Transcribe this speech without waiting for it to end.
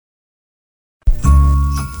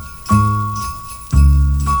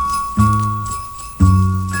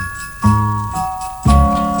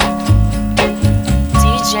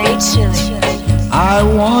I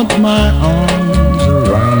want my arms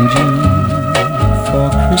around you for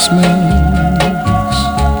Christmas.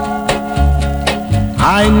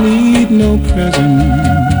 I need no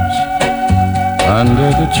presents under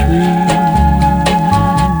the tree.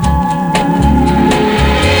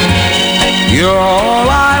 You're all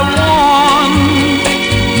I want,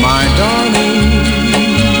 my darling,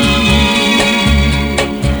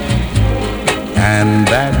 and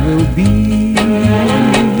that will be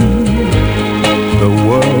the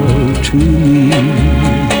world to me.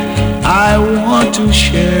 I want to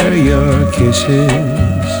share your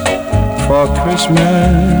kisses for Christmas.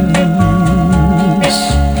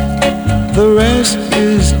 The rest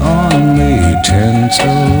is only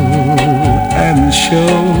tinsel and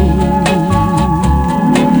show.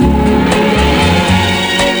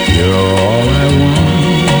 You're all I want,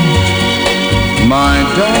 my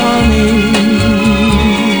darling.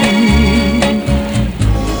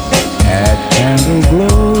 Add candle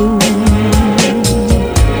glow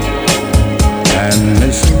and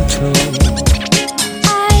mistletoe.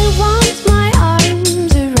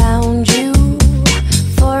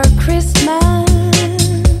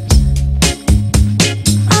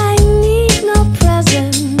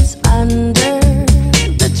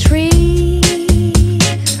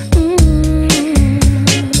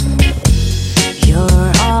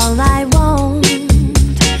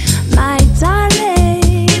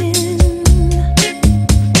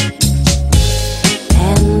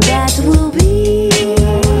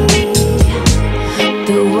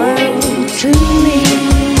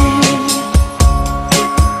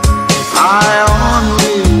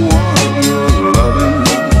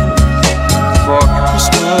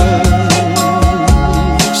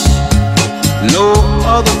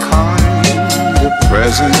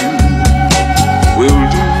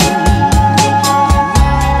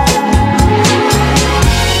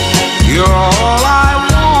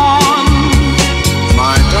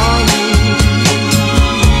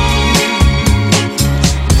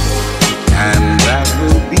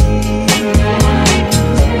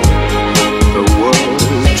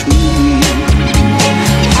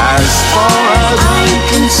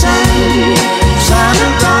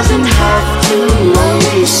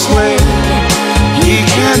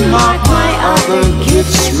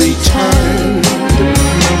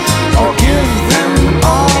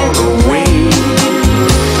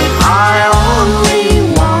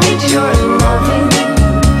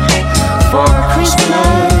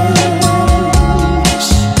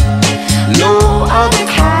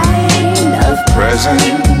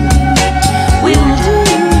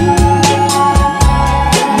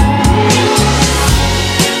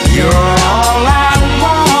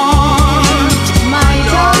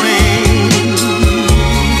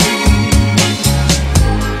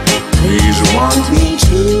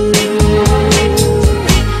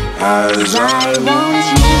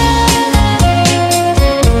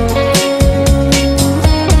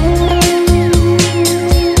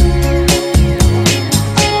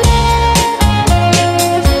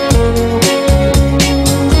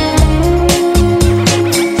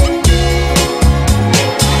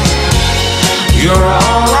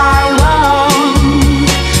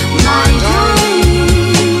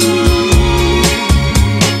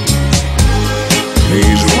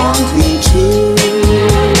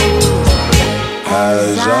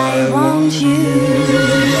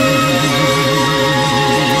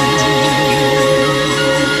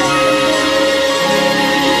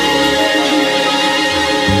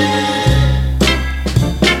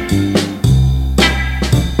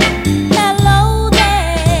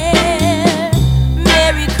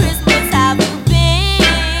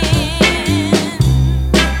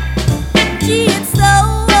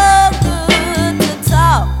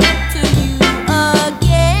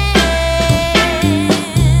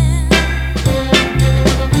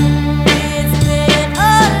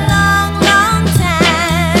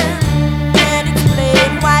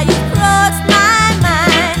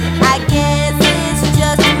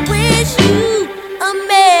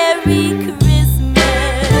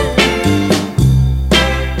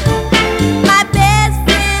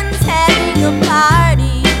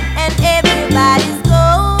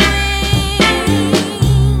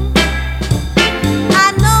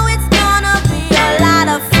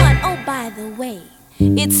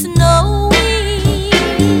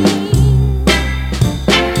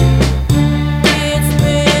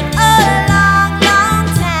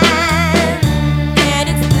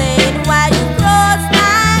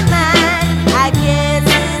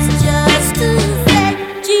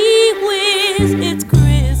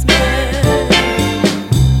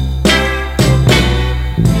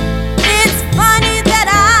 It's funny that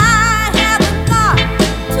I haven't thought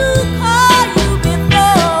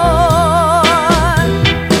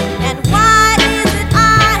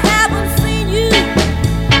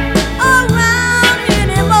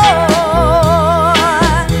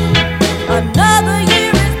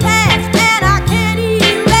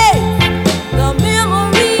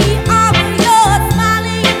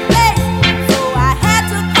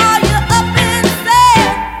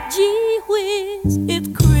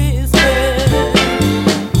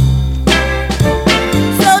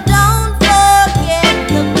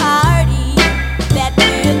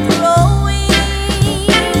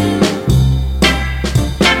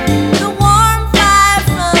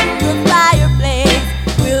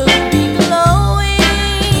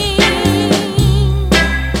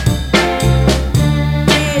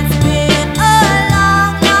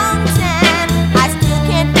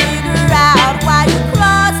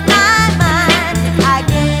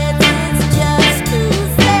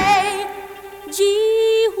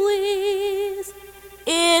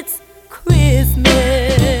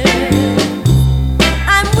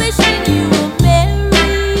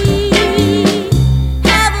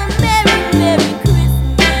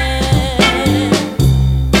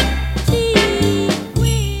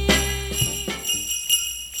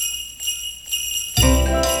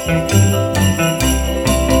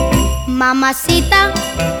Mamacita,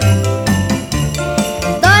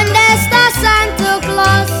 ¿dónde está Santa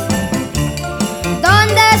Claus?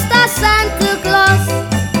 ¿Dónde está Santa Claus?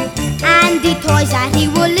 And the toys that he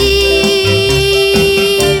will leave.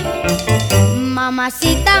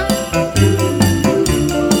 Mamacita,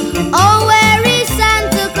 oh, where is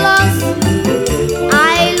Santa Claus?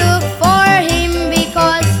 I look for him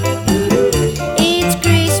because it's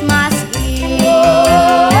Christmas Eve.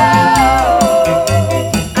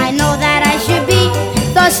 I know that I should be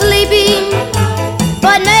so sleepy,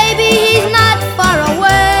 but maybe he's not far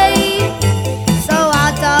away. So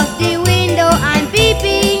out of the window I'm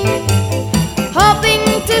peeping, hoping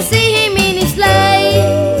to see him in his sleigh.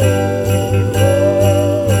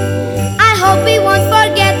 I hope he won't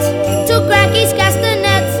forget to crack his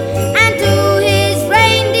castanets and to his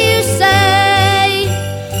reindeer say,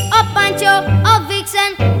 oh Pancho, oh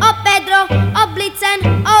Vixen, oh Pedro, oh Blitzen,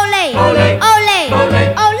 ole, ole, ole, ole,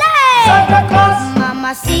 ole. Santa Claus.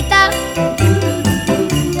 Mamacita,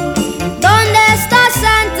 ¿dónde está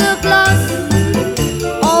Santa Claus?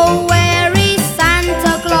 Oh, where is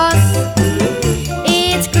Santa Claus?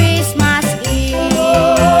 It's Christmas Eve.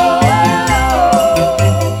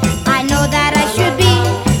 I know that I should be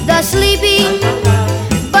the sleepy,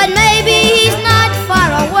 but maybe he's not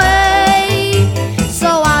far away.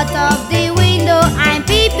 So out of the window I'm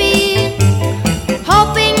peeping,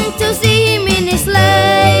 hoping to see him in his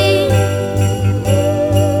sleigh.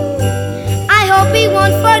 I hope he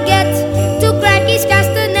won't forget to crack his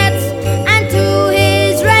castanets and to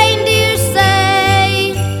his reindeer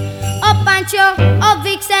say, oh Pancho, oh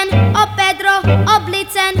Vixen, oh Pedro, oh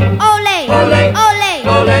Blitzen, ole, ole, ole,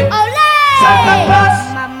 ole, ole. Santa Claus.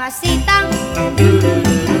 Mamacita,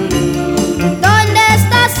 ¿dónde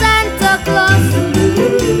está Santa Claus?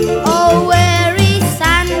 Oh, where is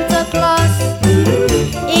Santa Claus?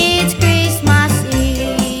 It's Christmas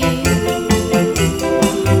Eve.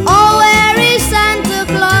 Oh, where is Santa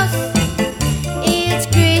Claus? It's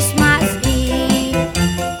Christmas Eve.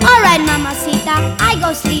 All right, Mamacita, I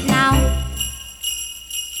go sleep now.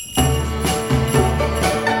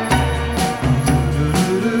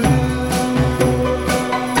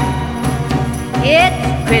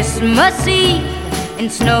 It's Christmas Eve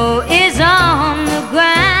and snow is on the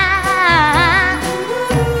ground.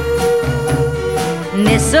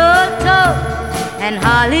 Mistletoe and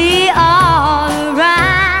holly all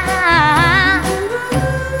around.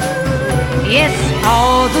 Yes,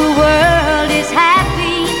 all the world is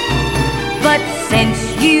happy, but since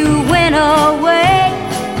you went away,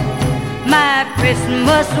 my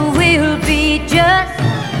Christmas will be just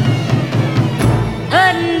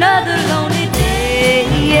another lonely day.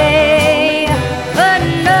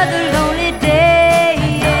 Another lonely day.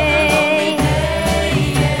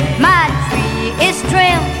 My tree is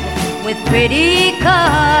trimmed with pretty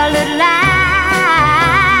colored lights,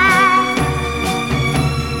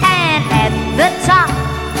 and at the top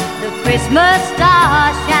the Christmas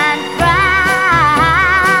star shines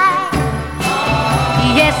bright.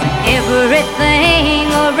 Yes, everything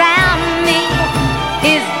around me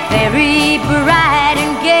is very bright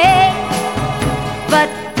and gay, but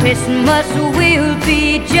Christmas will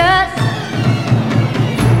be just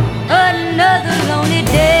another lonely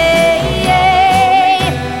day.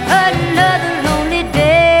 Another lonely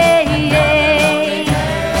day.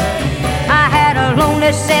 I had a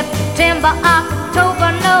lonely September,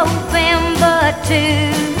 October, November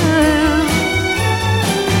too,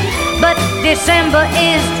 but December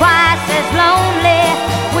is twice as lonely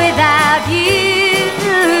without you.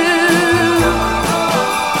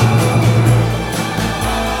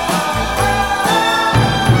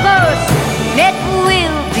 It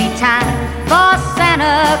will be time for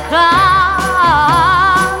Santa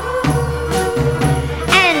Claus,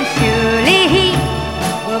 and surely he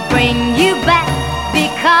will bring you back,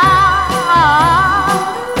 because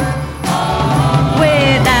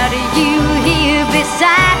without you here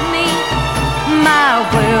beside me, my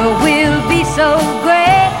world will be so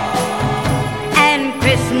great, and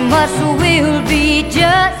Christmas will be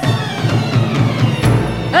just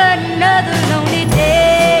another lonely day.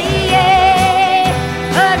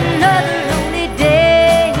 Another lonely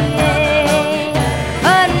day.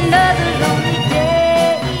 Another lonely day.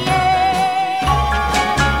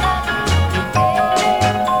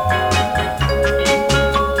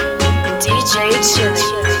 DJ Chili.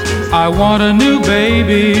 I want a new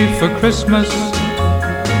baby for Christmas,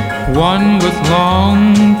 one with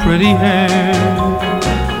long, pretty hair.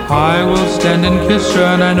 I will stand and kiss her,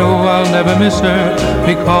 and I know I'll never miss her,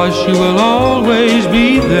 because she will always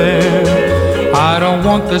be there. I don't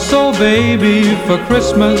want this old baby for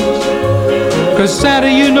Christmas, 'Cause Santa,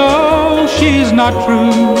 you know, she's not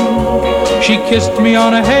true. She kissed me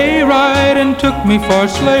on a hayride and took me for a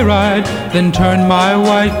sleigh ride, then turned my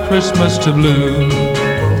white Christmas to blue.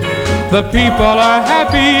 The people are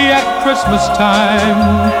happy at Christmas time.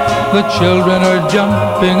 The children are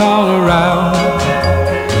jumping all around.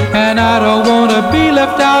 And I don't want to be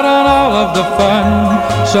left out on all of the fun.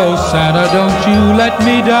 So Santa, don't you let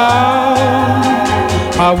me down.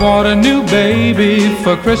 I want a new baby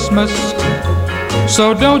for Christmas.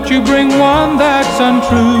 So don't you bring one that's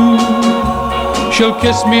untrue. She'll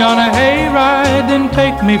kiss me on a hayride, then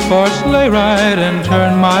take me for a sleigh ride, and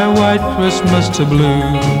turn my white Christmas to blue.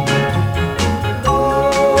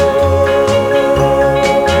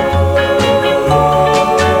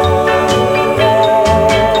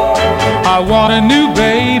 I want a new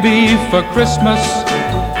baby for Christmas,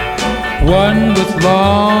 one with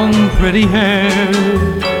long, pretty hair.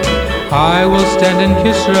 I will stand and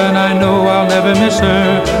kiss her, and I know I'll never miss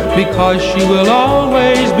her, because she will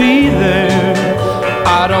always be there.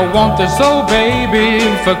 I don't want this old baby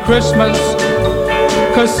for Christmas,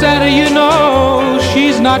 'cause Santa, you know,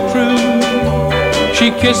 she's not true.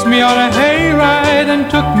 She kissed me on a hayride and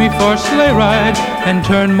took me for a sleigh ride, and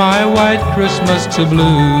turned my white Christmas to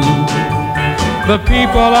blue. The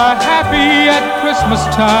people are happy at Christmas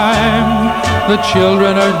time. The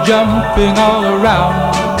children are jumping all around.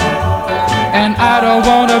 And I don't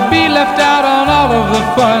want to be left out on all of the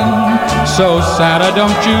fun. So Santa,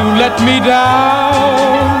 don't you let me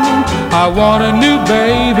down. I want a new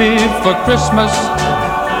baby for Christmas.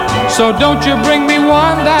 So don't you bring me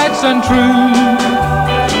one that's untrue.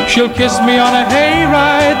 She'll kiss me on a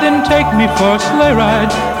hayride, then take me for a sleigh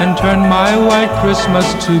ride, and turn my white Christmas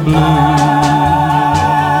to blue.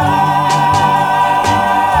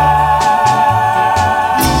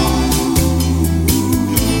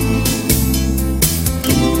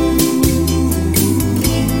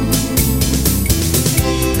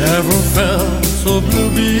 Never felt so blue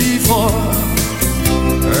before,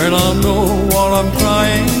 and I know what I'm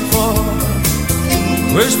crying for.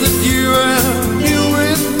 Wish that you were here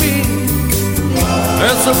with me.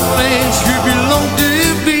 That's a place you belong to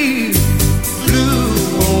be. Blue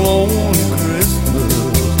alone Christmas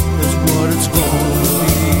is what it's gonna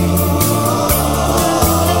be.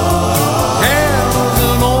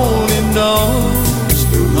 Heaven only knows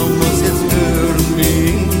how much it's hurting me.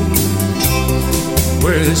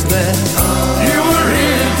 Where is that? You were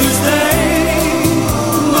here to stay,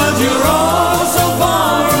 but you're all so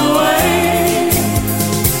far away.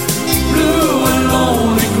 Blue and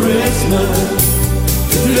lonely Christmas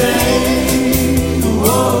today.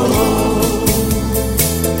 Whoa.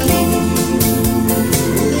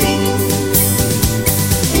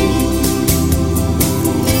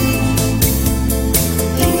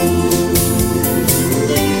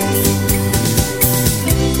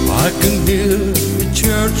 I can hear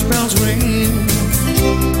church bells ringing,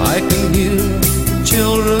 I can hear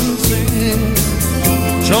children singing.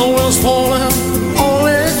 Showers falling, all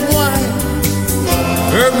is white.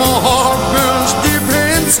 Heard my heart burns deep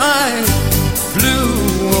inside. Blue,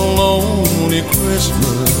 lonely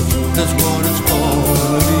Christmas, that's what it's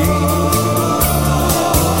gonna be.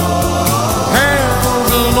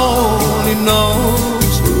 Heaven only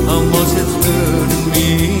knows how much it's hurting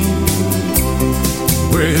me.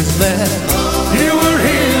 Where's that? You were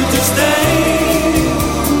here to stay,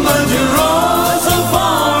 but you're all so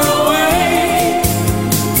far away.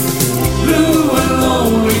 Blue and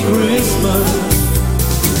lonely Christmas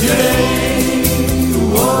today.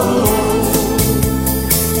 Whoa.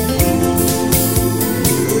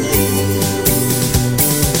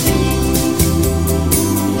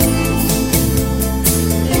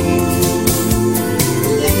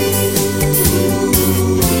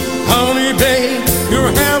 Honey, babe,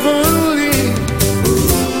 you're heavenly.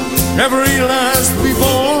 Never realized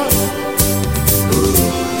before.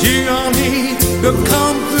 Gee, I need the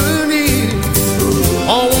company.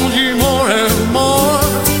 I want you more and more.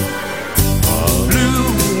 Blue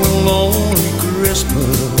and lonely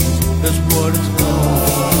Christmas, that's what it's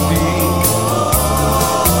gonna be.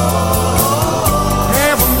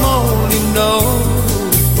 Heaven only knows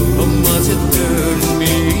how much it hurting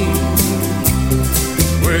me.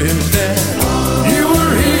 Where is that? You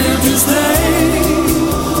were here to stay,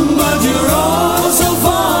 but you're all so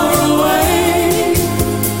far away.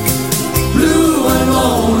 Blue and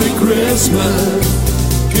lonely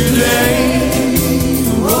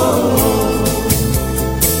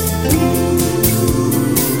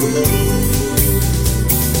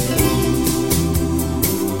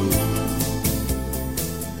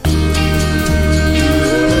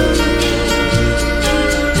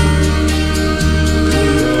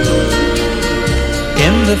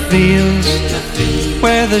the fields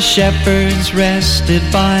where the shepherds rested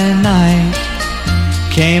by night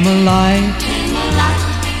came a light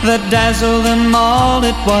that dazzled them all.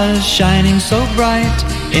 It was shining so bright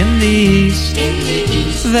in the east.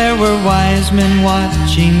 There were wise men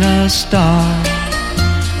watching a star.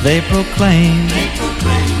 They proclaimed,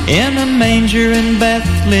 in a manger in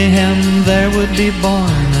Bethlehem there would be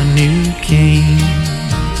born a new king.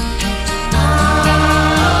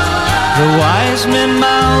 The wise men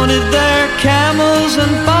mounted their camels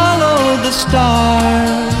and followed the star.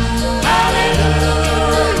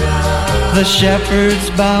 The shepherds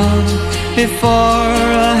bowed before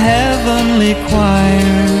a heavenly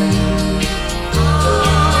choir.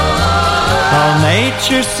 All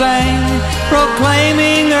nature sang,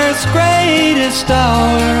 proclaiming earth's greatest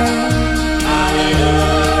hour.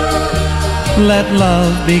 Let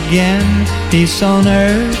love begin, peace on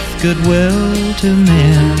earth, goodwill to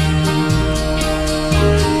men.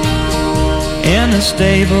 In a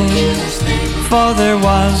stable, for there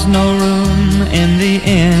was no room in the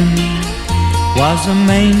inn, was a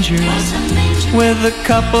manger with a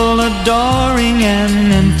couple adoring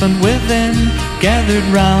an infant within, gathered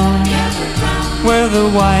round where the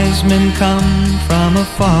wise men come from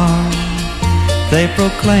afar. They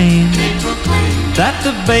proclaimed that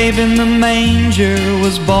the babe in the manger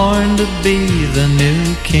was born to be the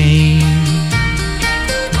new king.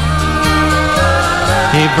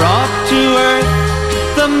 He brought to earth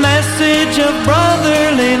the message of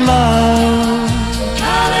brotherly love,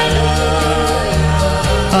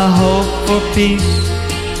 a hope for peace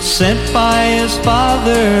sent by his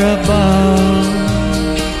Father above.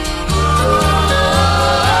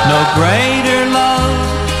 No greater love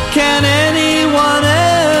can anyone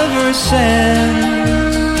ever send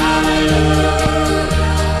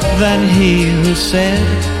than he who said,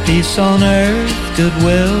 peace on earth,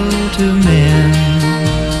 goodwill to men.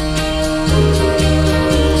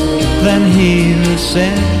 Than he who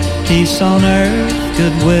said, peace on earth,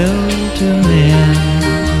 goodwill to men.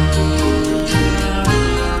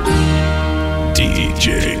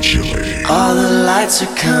 DJ Chili. All the lights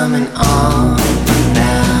are coming on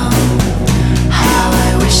now. How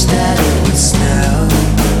I wish that it would snow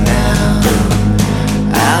now.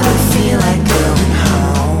 I don't feel like going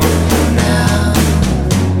home now.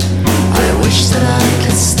 I wish that I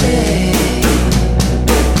could stay.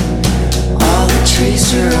 All the trees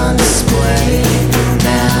are on display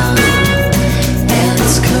now, and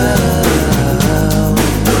it's cold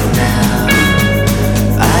now.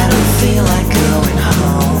 I don't feel like going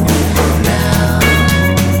home now.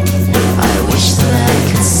 I wish that I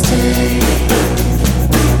could stay.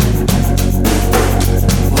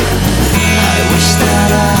 I wish that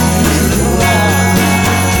I could walk.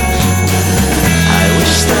 I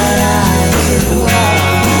wish that I could walk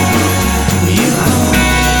you home.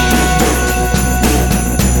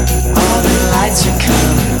 All the lights are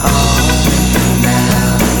coming on now.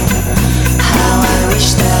 How I wish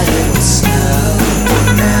that it would snow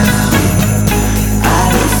now. I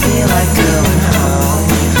don't feel like going home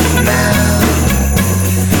now.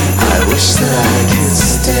 I wish that I could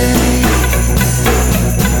stay.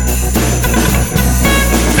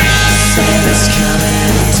 Santa's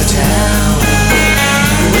coming to town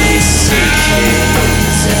with his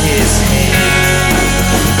suitcase in his hand.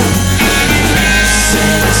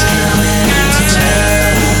 Santa's coming to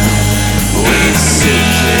town with his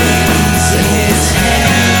suitcase in his hand.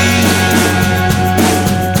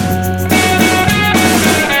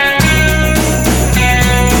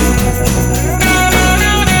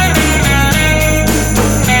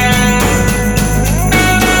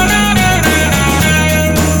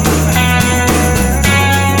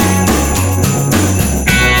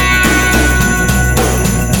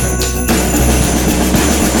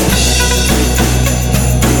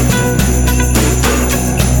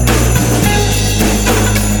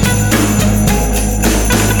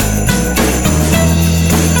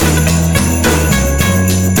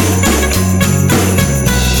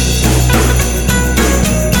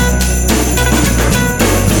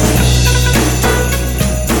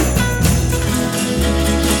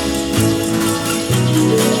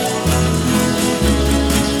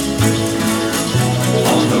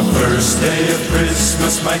 On the first day of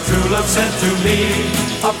Christmas, my true love sent to me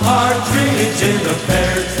a partridge in a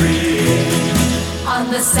pear tree. On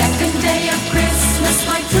the second day of Christmas,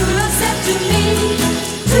 my true love sent to me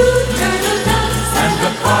 2 turtle doves And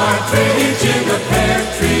a partridge in a pear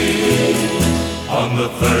tree. On the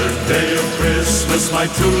third day of Christmas, my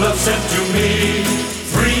true love sent to me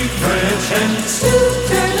 3 French hens 2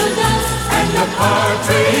 turtle doves and a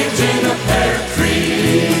partridge in a pear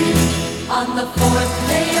tree. on the the fourth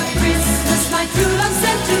day of Christmas, my true love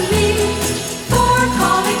sent to me 4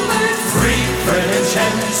 calling birds, 3 French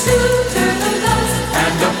hens, 2 turtle doves,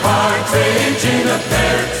 and a partridge in a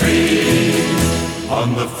pear tree.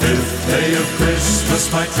 On the 5th day of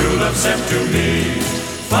Christmas, my true love sent to me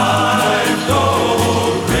 5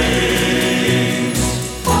 gold rings,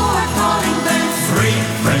 4 calling birds, 3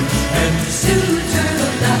 French hens, 2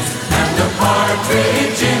 turtle doves, and a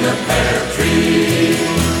partridge in a pear tree.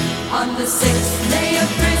 on the 6th day of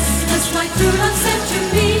Christmas, my true love sent to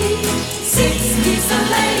me 6 geese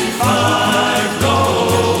a-laying, 5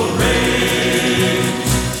 gold rings,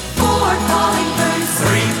 4 calling birds,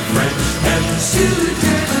 3 French hens, 2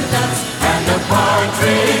 turtle doves, and a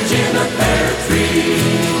partridge in a pear tree.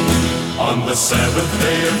 On the 7th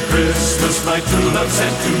day of Christmas, my true love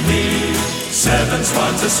sent to me 7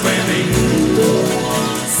 swans a-swimming,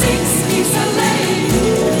 6 geese a-laying,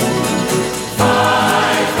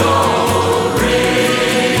 5 gold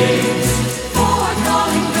rings, 4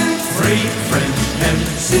 calling birds, 3 French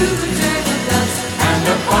hens, 2 turtle doves, and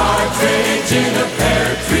a partridge in a pear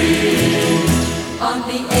tree. on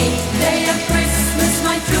the 8th day of Christmas,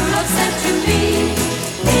 my true love sent to me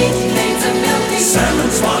 8 maids a-milking,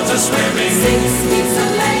 7 swans a-swimming, 6 geese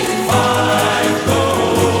a-laying, 5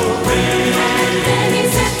 gold rings, then he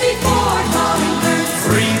sent me 4 calling birds,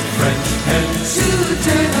 3 French hens, 2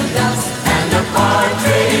 turtle doves, and a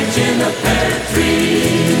partridge in a pear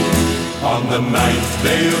tree. On the 9th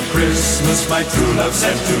day of Christmas, my true love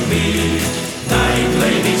sent to me 9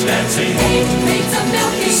 ladies dancing, 8 maids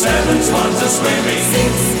a-milking, 7 swans a-swimming,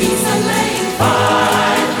 6 geese a-laying,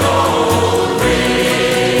 5 gold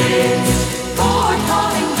rings, 4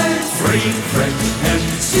 calling birds, 3 French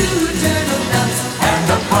hens, 2 turtle doves, and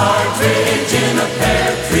a partridge in a pear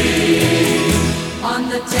tree. on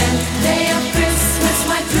the 10th day of Christmas,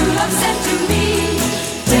 my true love sent to me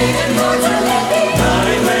 10 lords a-living,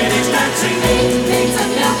 9 ladies dancing, 8 maids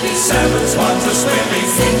a-milking, 7 swans a-swimming,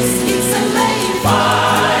 6 geese a-laying,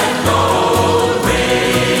 5 gold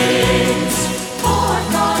rings, 4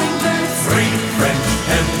 calling birds, 3 French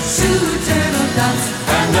hens, 2 turtle doves,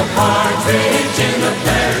 and a partridge in a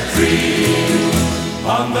pear tree.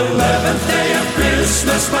 On the 11th day of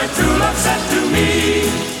Christmas, my true love sent to me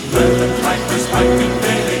 11 pipers piping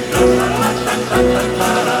daily, 10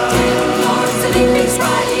 lords a-leaping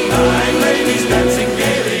spryly, 9 ladies dancing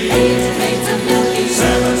gaily, 8 maids a-milking,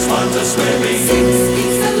 7 swans a-swimming, 6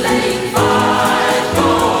 geese a-laying, 5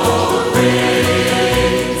 gold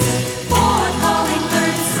rings, 4 calling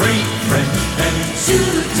birds, 3 French hens, 2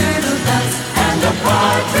 turtle doves, and a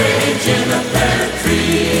partridge in a pear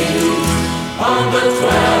tree. On the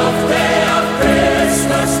 12th day of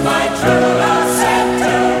Christmas, my true love sent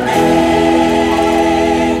to me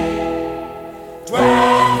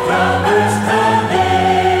 12 drummers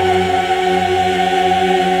drumming,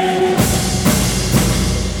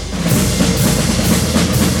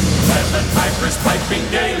 11 pipers piping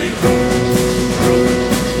daily,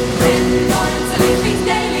 10 lords a-leaping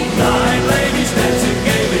daily, 9 ladies dancing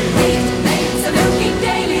gaily, 8 maids a-milking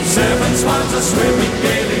daily, 7 swans a-swimming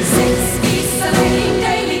gaily, 6 geese a-laying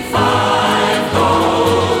daily, 5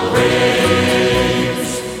 gold rings,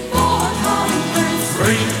 4 calling birds,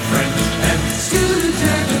 3 French hens, 2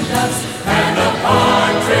 turtle doves, and a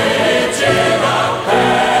partridge in a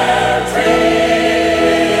pear tree.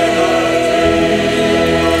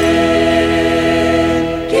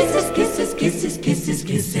 kisses, kisses, kisses, kisses,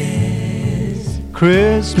 kisses.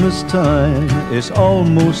 Christmas time is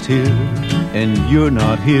almost here, and you're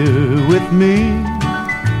not here with me.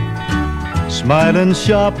 Smiling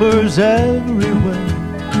shoppers everywhere,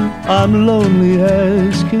 I'm lonely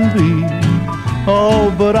as can be.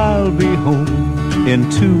 Oh, but I'll be home in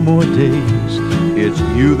 2 more days. It's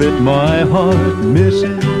you that my heart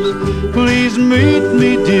misses. Please meet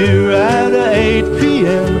me, dear, at 8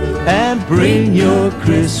 p.m. and bring your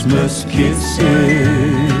Christmas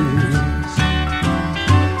kisses.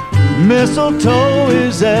 Mistletoe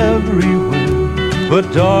is everywhere,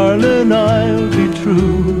 but darling, I'll be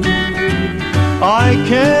true. I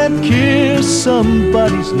can't kiss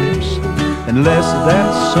somebody's lips unless that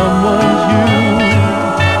someone's you.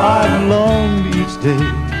 I've longed each day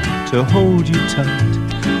to hold you tight.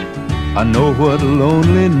 I know what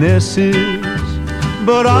loneliness is,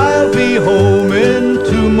 but I'll be home in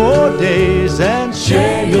 2 more days and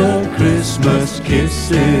share your Christmas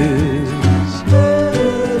kisses.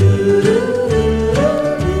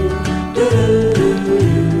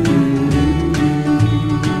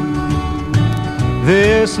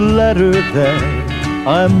 This letter that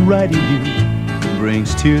I'm writing you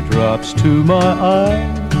brings teardrops to my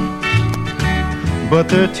eyes, but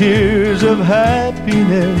they're tears of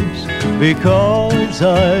happiness because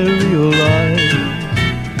I realize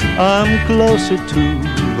I'm closer to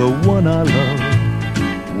the one I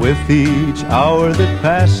love. With each hour that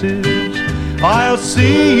passes, I'll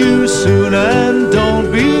see you soon, and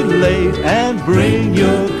don't be late, and bring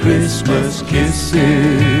your Christmas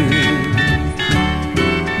kisses.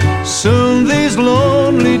 Soon these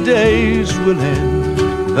lonely days will end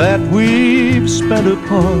that we've spent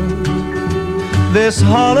apart. This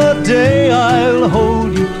holiday I'll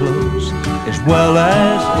hold you close, as well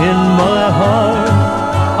as in my heart.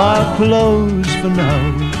 I'll close for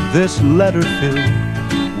now this letter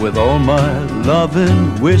filled with all my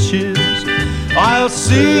loving wishes. I'll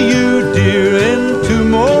see you, dear, in 2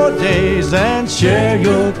 more days and share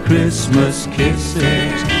your Christmas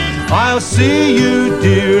kisses. I'll see you,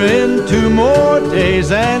 dear, in 2 more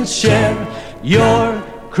days and share your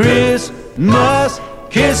Christmas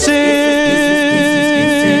kisses.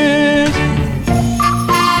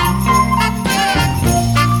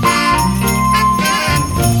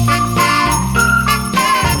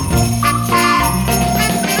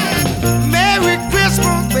 Merry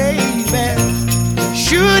Christmas, baby.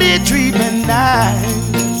 Should he treat me nice?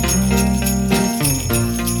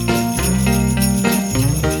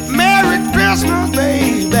 Merry Christmas,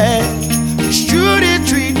 baby. Should he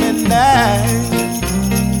treat me nice?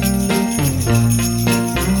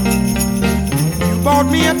 You bought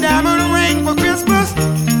me a diamond ring for Christmas.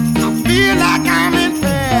 I feel like I'm in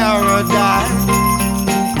paradise.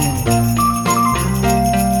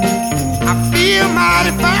 I feel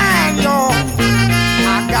mighty fine, y'all.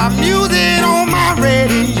 I got music on my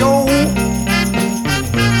radio.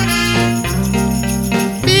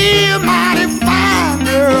 Feel mighty fine,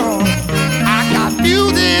 girl. I got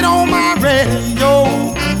music on my radio.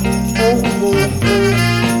 Oh, oh, oh.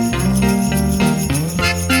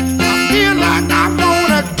 I feel like I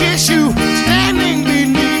wanna kiss you standing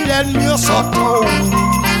beneath that mistletoe.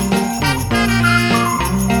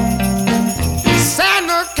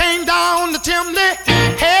 Santa came down the chimney,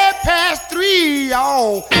 3:30,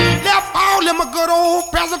 y'all. Left all them a good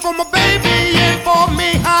old present for my baby and for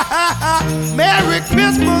me. Ha ha ha. Merry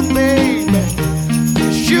Christmas, baby.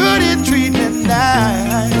 Should he treat me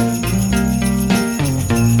nice?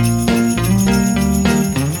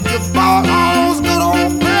 You bought all those good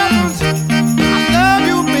old presents. I love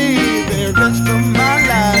you, baby, rest of my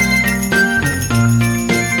life.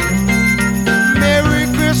 Merry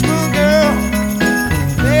Christmas, girl.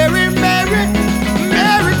 Merry, Merry,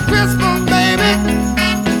 Merry Christmas, baby.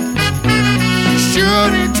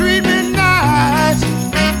 Should he treat me nice?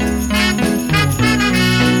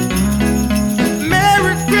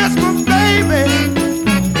 Merry Christmas, baby.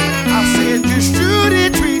 I said you should he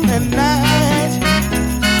treat me nice.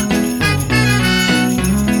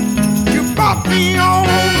 You bought me all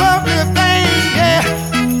everything, yeah.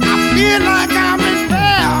 I feel like I'm in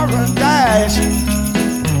paradise.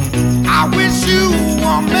 I wish you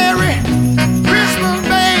a Merry Christmas,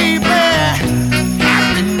 baby.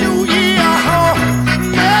 Happy New Year, oh.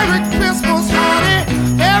 Merry Christmas, honey.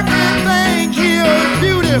 Everything here is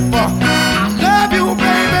beautiful. I love you,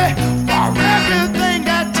 baby, for everything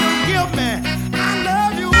that you give me. I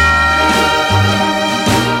love you.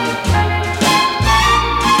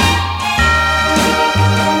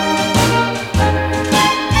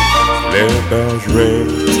 Sleigh bells ring.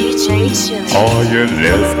 DJ Chili. Are you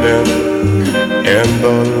listening? In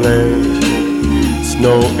the lane,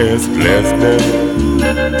 snow is glistening.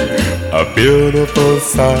 A beautiful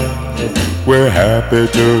sight. We're happy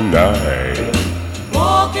tonight.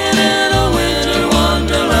 Walking in a winter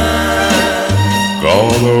wonderland.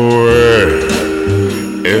 Gone away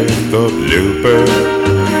is the bluebird.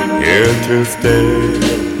 Here to stay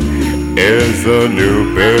is a new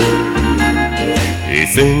bird. He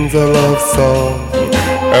sings a love song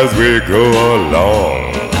as we go along.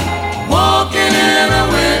 Walking in a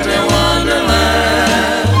winter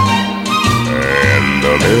wonderland. In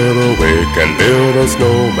the middle we can build a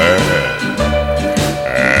snowman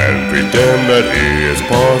and pretend that he is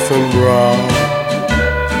Parson Brown.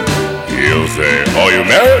 He'll say, are you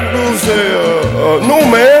married? We'll say, no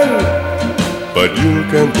man. But you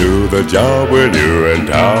can do the job when you're in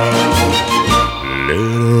town.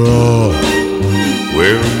 Later on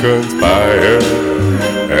we'll conspire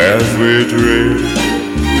as we drink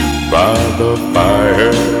by the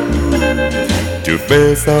fire to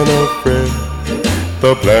face unafraid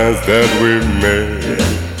the plans that we made.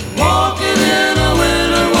 Walking in a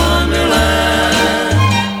winter wonderland.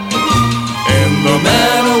 In the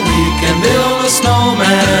meadow we can build a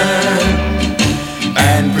snowman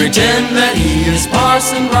and pretend that he is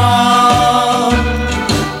Parson Brown.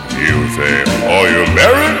 You say, are you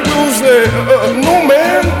married? You say, no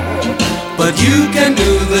man. but you can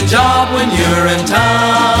do the job when you're in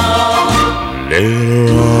town. Later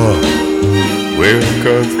on, we'll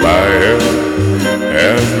conspire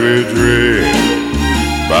as we dream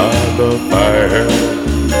by the fire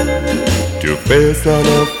to face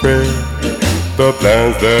unafraid the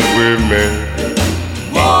plans that we made.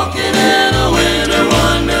 Walking in a winter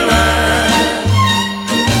wonderland.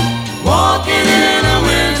 Walking in a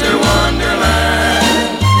winter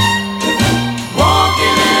wonderland.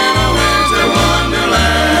 Walking in a winter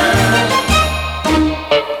wonderland.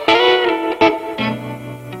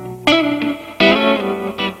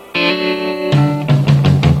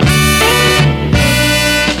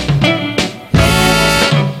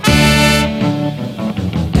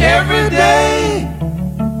 Every day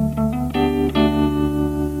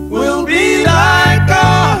will be like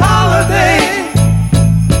a holiday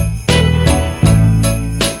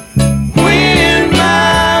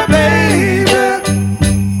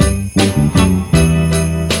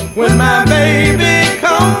when my baby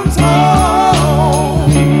comes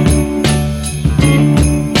home.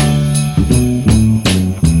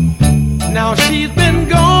 Now she's been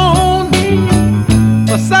gone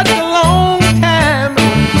for such a long time.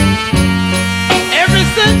 Ever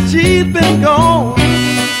since she's been gone,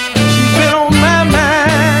 she's been on my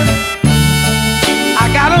mind. I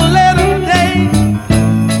got a letter today,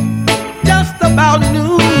 just about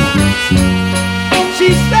noon. She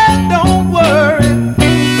said, don't worry,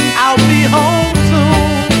 I'll be home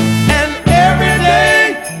soon. And every day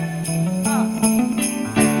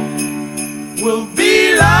will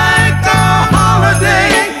be like a holiday.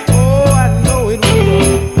 Oh, I know it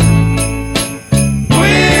will.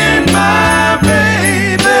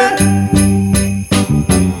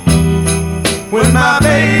 When my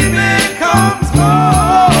baby comes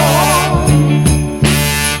home.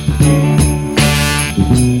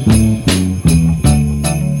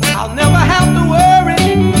 I'll never have to worry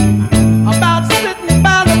about sitting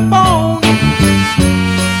by the phone.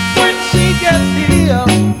 When she gets here,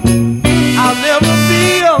 I'll never be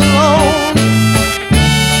alone.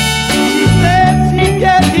 She said she'd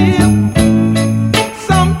get here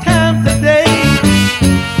sometime today.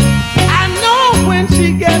 I know when she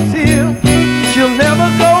gets here, she'll never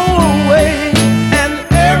go away. And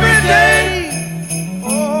every day,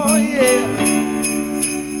 oh yeah,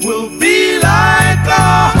 will be like a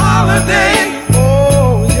holiday.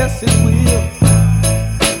 Oh, yes it will.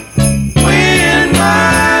 When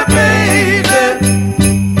my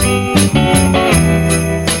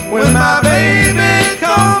baby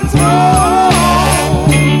comes home.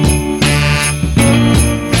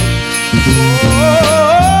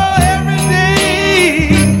 Oh, every day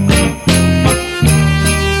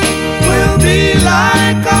will be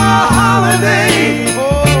like a holiday.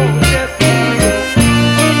 Oh, yes it will.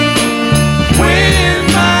 When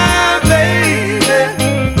my baby,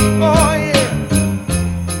 oh yeah,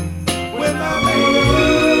 when my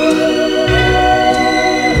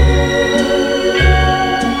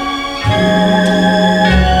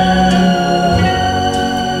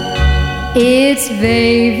It's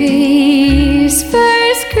baby's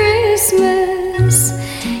first Christmas.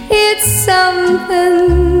 It's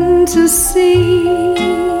something to see.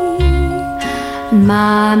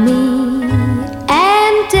 Mommy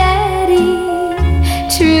and Daddy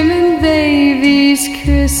trimming baby's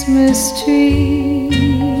Christmas tree.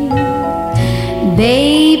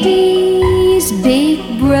 Baby's big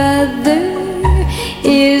brother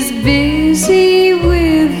is busy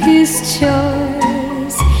with his chores.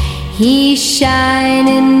 He's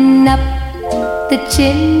shining up the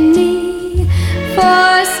chimney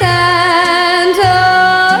for Santa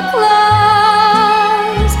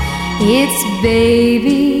Claus. It's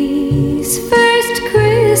baby's first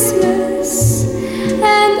Christmas,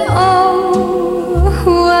 and oh,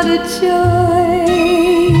 what a joy!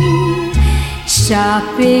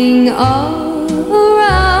 Shopping all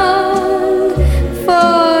around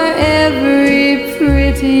for every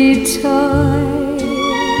pretty toy.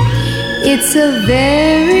 It's a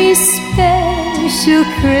very special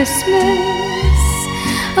Christmas,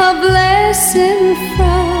 a blessing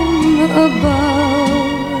from above.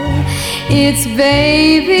 It's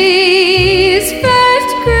baby's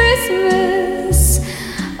first Christmas,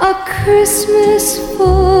 a Christmas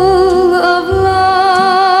full of love.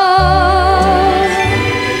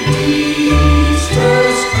 Baby's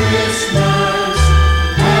first Christmas,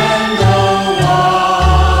 and oh,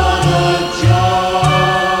 what a joy!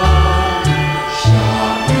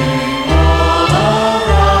 Shopping all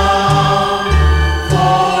around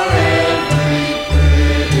for every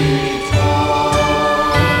pretty toy.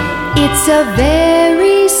 It's a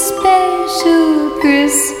very special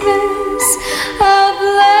Christmas, a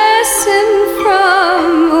blessing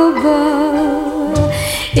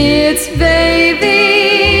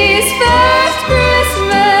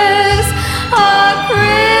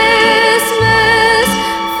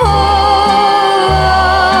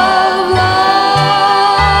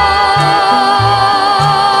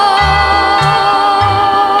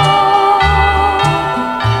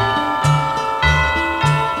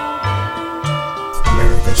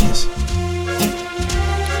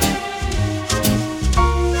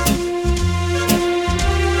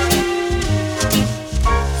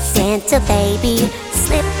Santa baby,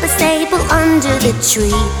 slip a sable under the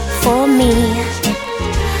tree for me.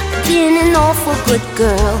 Been an awful good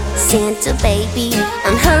girl, Santa baby,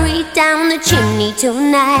 and hurry down the chimney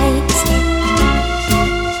tonight.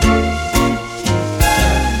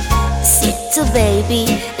 Santa baby,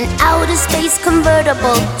 an outer space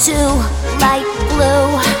convertible to light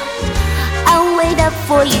blue. I'll wait up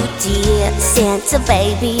for you, dear Santa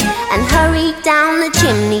baby, and hurry down the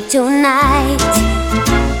chimney tonight.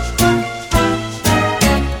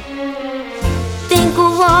 Think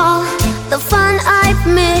of all the fun I've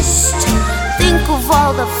missed. Think of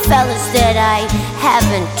all the fellas that I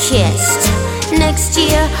haven't kissed. Next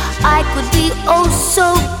year I could be oh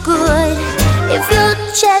so good if you'll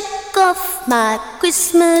check off my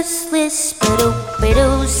Christmas list.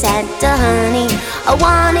 Biddle, Santa honey, I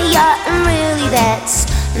want a yacht, and really that's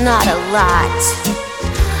not a lot.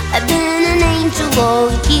 I've been an angel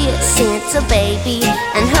all year, Santa baby,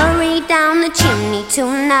 and hurry down the chimney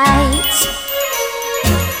tonight.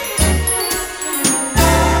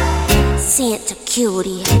 Santa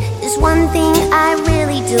cutie, there's one thing I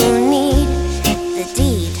really do need, the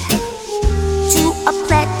deed to a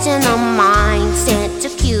platinum mine, Santa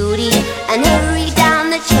cutie, and hurry down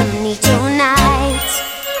the chimney tonight.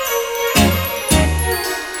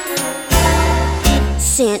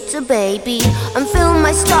 Santa baby, and fill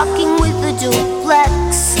my stocking with a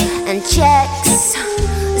duplex and checks.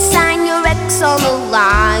 Sign your X on the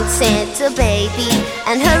line, Santa baby,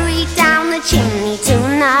 and hurry down the chimney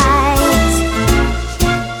tonight.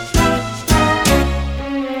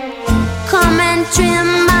 Come and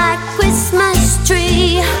trim my Christmas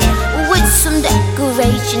tree with some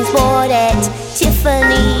decorations bought at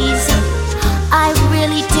Tiffany's. I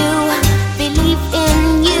really do believe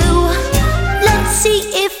in you. Let's see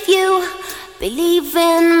if you believe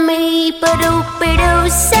in me. Ba-do,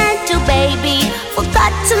 Santa baby,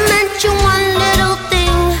 forgot to mention one little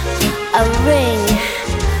thing, a ring.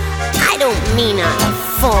 I don't mean on a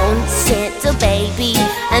phone, Santa baby,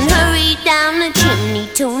 and hurry down the chimney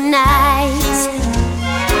tonight.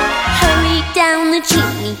 Hurry down the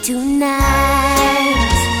chimney tonight.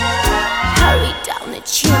 Hurry down the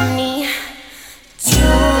chimney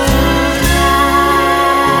tonight.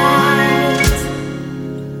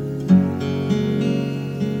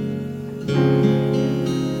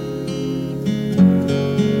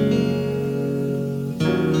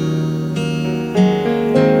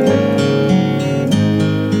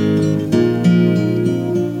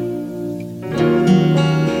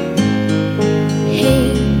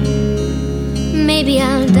 Maybe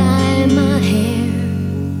I'll dye my hair.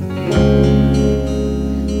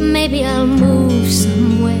 Maybe I'll move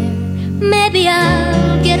somewhere. Maybe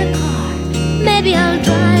I'll get a car. Maybe I'll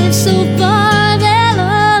drive so far they'll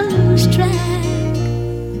all lose track.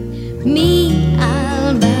 Me,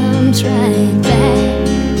 I'll bounce right back.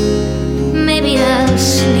 Maybe I'll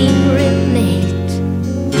sleep real late.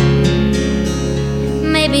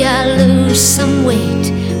 Maybe I'll lose some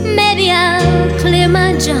weight. Maybe I'll clear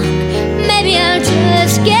my junk. Maybe I'll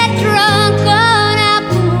just get drunk on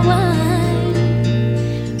apple wine.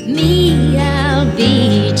 Me, I'll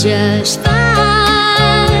be just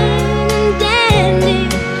fine and dandy.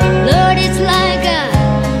 Lord, it's like a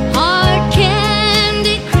hard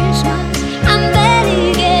candy Christmas. I'm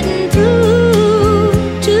barely getting through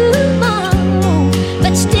tomorrow,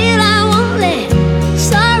 but still I won't let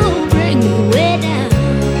sorrow bring me way down.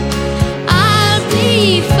 I'll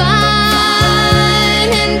be fine.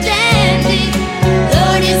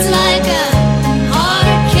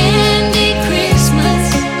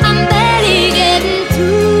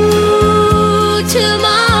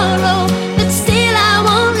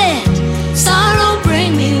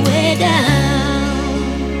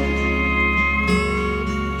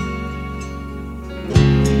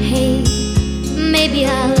 Maybe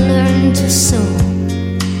I'll learn to sew.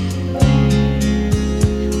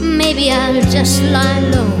 Maybe I'll just lie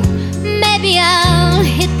low. Maybe I'll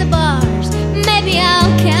hit the bars. Maybe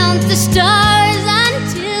I'll count the stars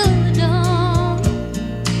until the dawn.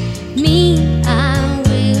 Me, I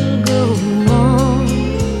will go on.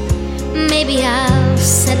 Maybe I'll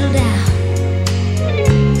settle down.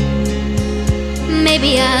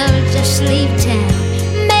 Maybe I'll just leave town.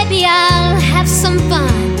 Maybe I'll have some fun.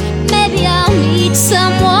 Maybe I'll meet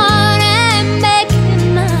someone and make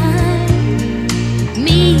him mine.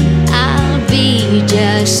 Me, I'll be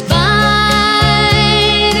just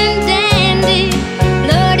fine and dandy.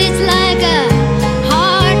 Lord, it's like a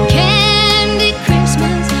hard candy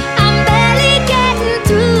Christmas. I'm barely getting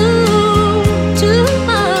through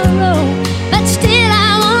tomorrow, but still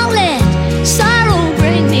I won't let sorrow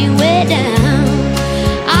bring me way down.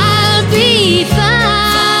 I'll be fine.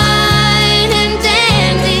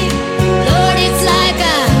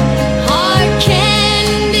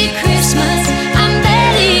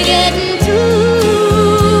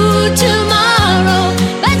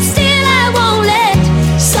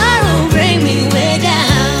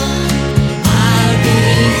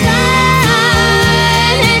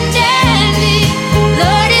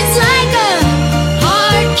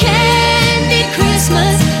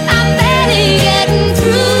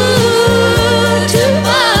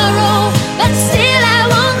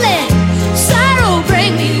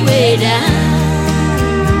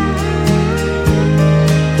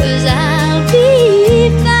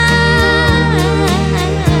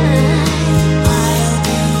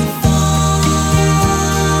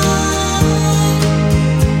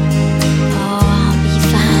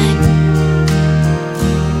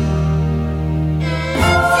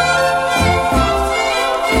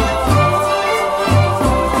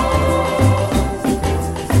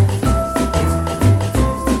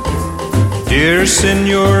 Dear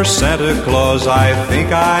Senor Santa Claus, I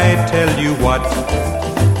think I tell you what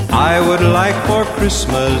I would like for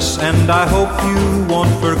Christmas, and I hope you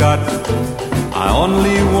won't forget. I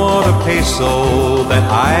only want a peso that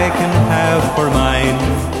I can have for mine,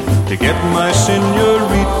 to get my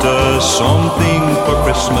senorita something for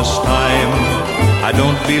Christmas time. I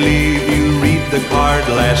don't believe you read the card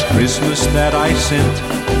last Christmas that I sent.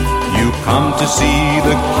 You come to see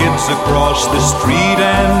the kids across the street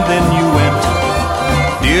and then you went.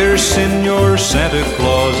 Dear Senor Santa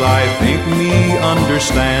Claus, I think me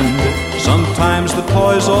understand. Sometimes the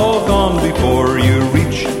toy's all gone before you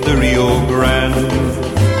reach the Rio Grande.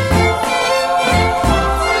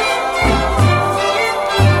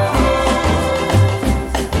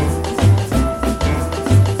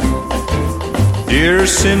 Dear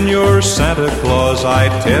Senor Santa Claus, I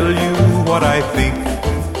tell you what I think.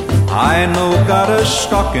 I no got a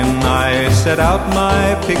stocking, I set out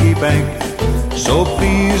my piggy bank. So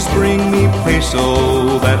please bring me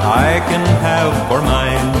peso that I can have for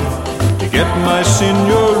mine, to get my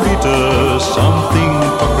senorita something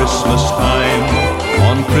for Christmas time.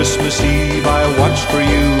 On Christmas Eve I watch for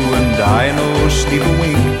you and I no sleep a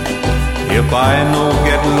wink. If I no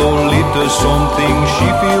get Lolita something, she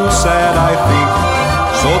feels sad, I think.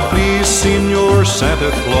 So please, Senor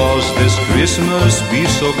Santa Claus, this Christmas be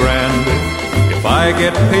so grand. If I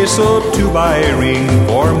get peso to buy a ring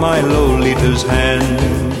for my Lolita's hand.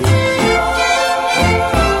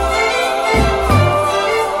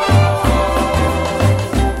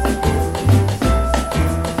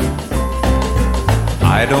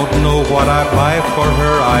 I don't know what I buy for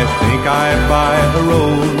her, I think I buy a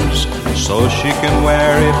rose, so she can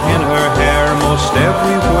wear it in her hair most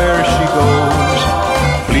everywhere she goes.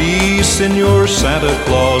 Please, Senor Santa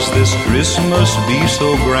Claus, this Christmas be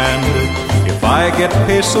so grand. If I get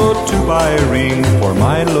peso to buy a ring for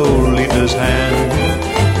my Lolita's hand.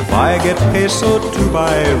 If I get peso to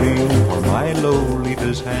buy a ring for my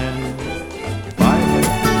Lolita's hand. If I get...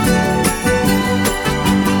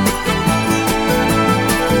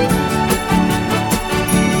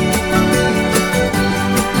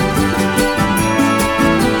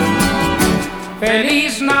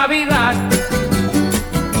 Feliz Navidad,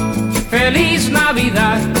 Feliz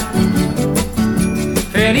Navidad,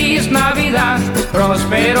 Feliz Navidad,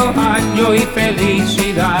 próspero año y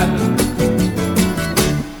felicidad.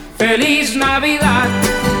 Feliz Navidad,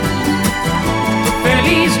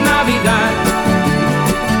 Feliz Navidad,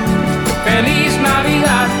 Feliz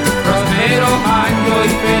Navidad, próspero año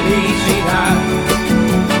y felicidad.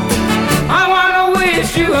 I wanna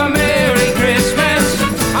wish you a Merry Christmas.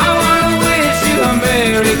 I wanna wish you a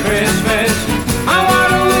Merry Christmas. I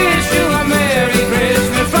wanna wish you a Merry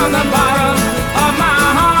Christmas from the bottom of my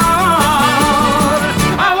heart.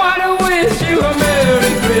 I wanna wish you a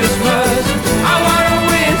Merry Christmas. I wanna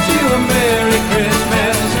wish you a Merry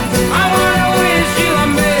Christmas. I wanna wish you a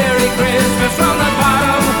Merry Christmas from the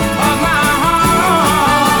bottom of my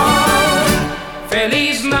heart.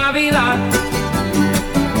 Feliz Navidad,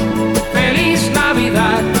 Feliz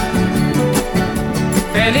Navidad,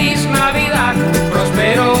 Feliz Navidad,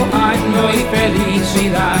 próspero año y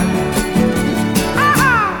felicidad.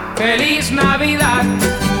 Feliz Navidad,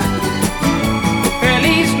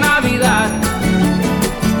 Feliz Navidad,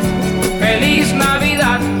 Feliz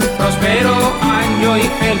Navidad, próspero año y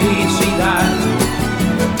felicidad.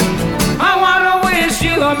 I wanna wish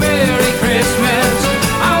you a Merry Christmas.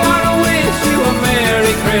 I wanna wish you a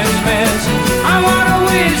Merry Christmas. I wanna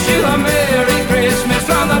wish you a Merry Christmas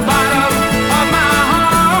from the bottom of my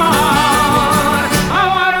heart. I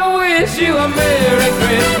wanna wish you a Merry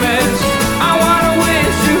Christmas. I wanna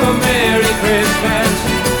wish you a Merry Christmas.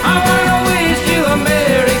 I wanna wish you a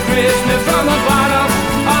Merry Christmas from the bottom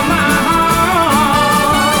of my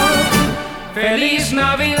heart. Feliz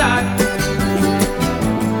Navidad,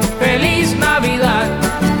 Feliz Navidad,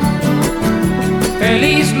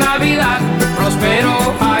 Feliz Navidad, próspero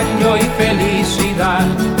año y felicidad.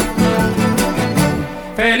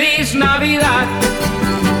 Feliz Navidad,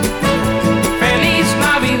 Feliz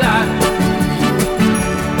Navidad,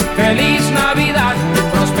 Feliz Navidad,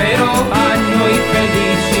 próspero año y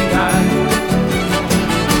felicidad.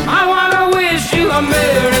 I wanna wish you a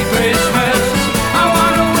Merry Christmas. I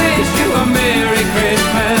wanna wish you a Merry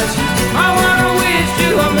Christmas. I wanna wish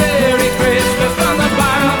you a Merry Christmas from the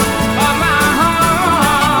bottom of my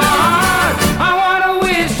heart. I wanna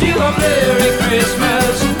wish you a Merry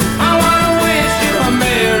Christmas. I wanna wish you a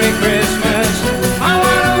Merry Christmas. I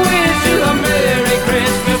wanna wish you a Merry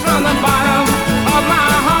Christmas from the bottom of my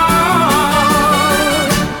heart.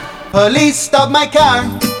 Police stop my car.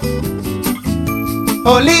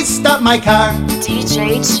 Police stop my car.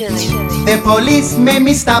 DJ Chili. The police made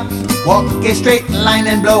me stop, walk a straight line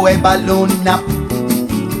and blow a balloon up.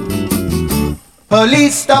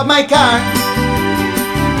 Police stop my car.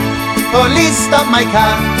 Police stop my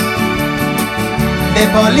car. The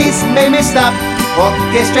police made me stop, walk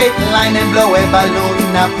a straight line and blow a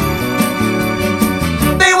balloon up.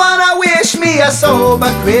 They wanna wish me a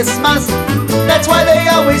sober Christmas. That's why they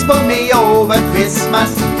always put me over Christmas.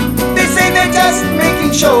 They say they're just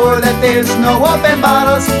making sure that there's no open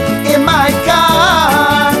bottles in my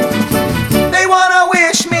car. They wanna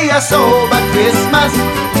wish me a sober Christmas.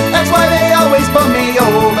 That's why they always put me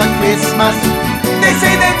over Christmas. They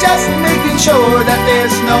say they're just making sure that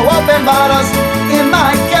there's no open bottles in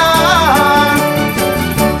my car.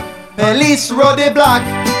 Police road the block.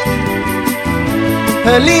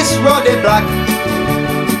 Police road the block.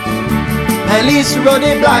 Police road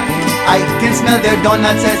the block. I can smell their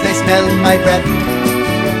donuts as they smell my breath.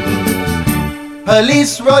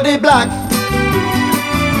 Police road the block.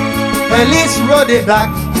 Police road the block.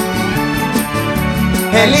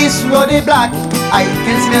 Police road the block. I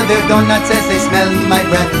can smell their donuts as they smell my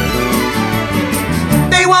breath.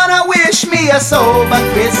 They wanna wish me a sober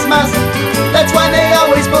Christmas. That's why they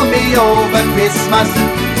always pull me over Christmas.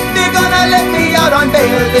 They're gonna let me out on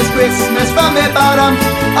bail this Christmas from the bottom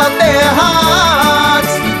of their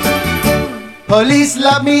hearts. Police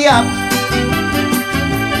lock me up.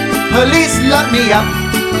 Police lock me up.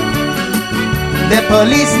 The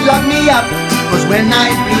police lock me up. 'Cause when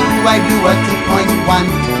I blew a 2.1.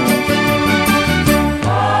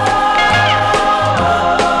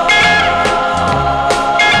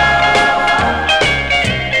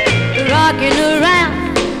 Rocking around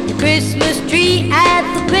the Christmas tree at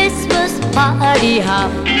the Christmas party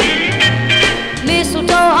hop.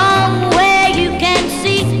 Mistletoe hung where you can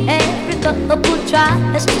see every couple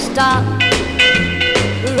tries to stop.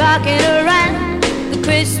 Rocking around the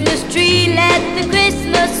Christmas tree, let the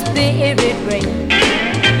Christmas spirit ring.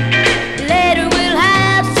 Later we'll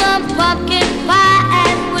have some pumpkin pie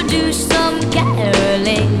and we'll do some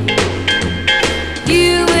caroling.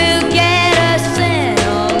 You will get a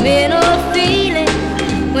sentimental feeling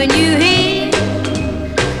when you hear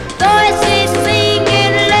voices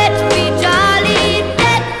singing, let's be jolly,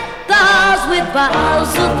 deck the halls with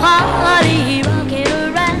boughs of holly. Rocking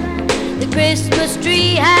around the Christmas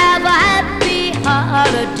tree, have a happy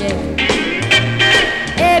holiday.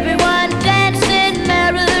 Everyone dancing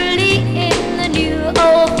merrily in the new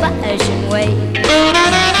old-fashioned way.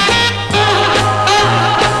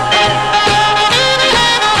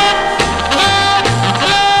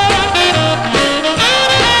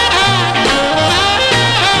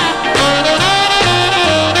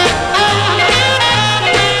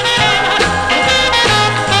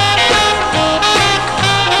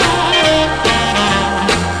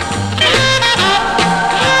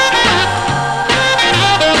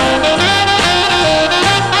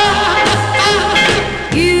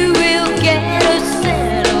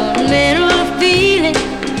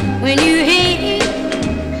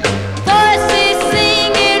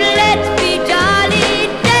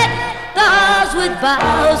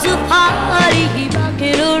 Boughs of holly,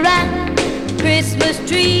 rocking around the Christmas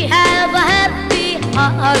tree, have a happy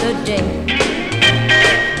holiday.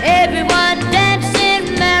 Everyone dancing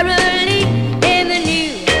merrily in the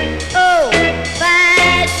new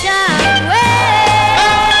old-fashioned way.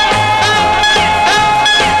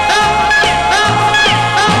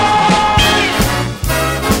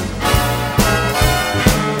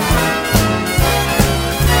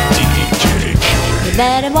 You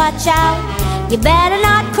better watch out. You better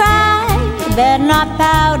not cry, you better not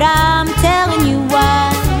pout, I'm telling you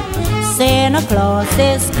why. Santa Claus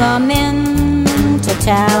is coming to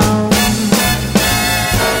town.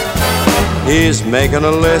 He's making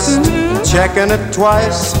a list, checking it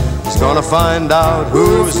twice. He's gonna find out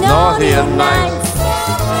who's naughty and nice.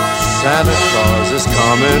 Santa Claus is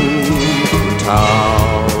coming to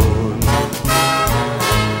town.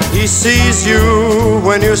 He sees you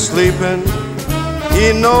when you're sleeping.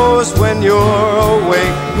 He knows when you're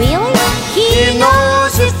awake. Really? He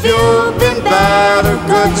knows if you've been bad or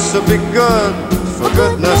good, so be good, for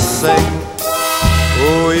goodness sake.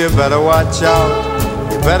 Oh, you better watch out.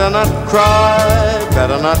 You better not cry,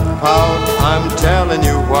 better not pout. I'm telling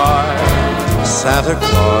you why. Santa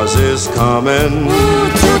Claus is coming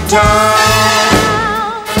to town.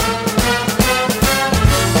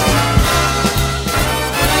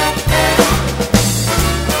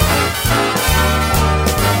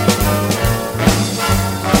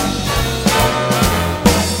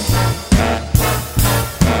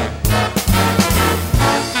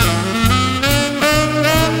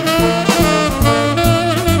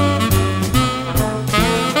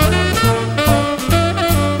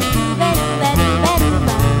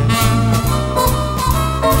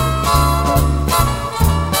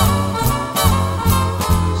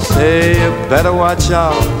 Hey, you better watch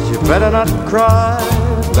out, you better not cry,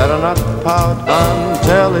 better not pout, I'm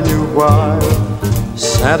telling you why.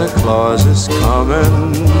 Santa Claus is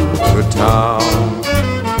coming to town.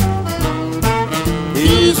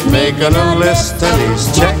 He's making a list and he's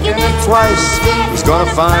checking it twice. He's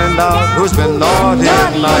gonna find out who's been naughty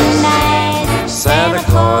and nice. Santa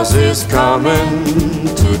Claus is coming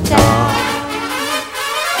to town.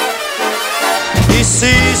 He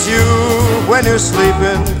sees you when you're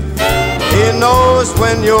sleeping. He knows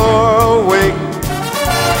when you're awake.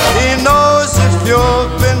 He knows if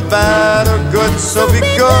you've been bad or good. So be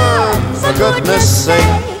good, for goodness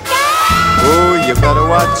sake. Oh, you better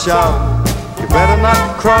watch out. You better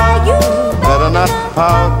not cry, you better not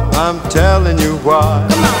pout, I'm telling you why.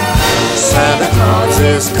 Santa Claus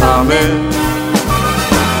is coming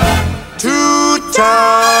to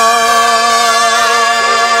town.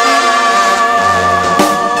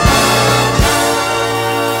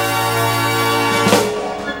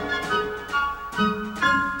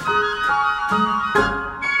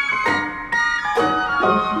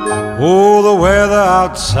 Oh, the weather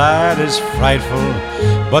outside is frightful,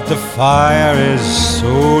 but the fire is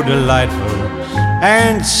so delightful.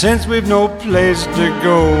 And since we've no place to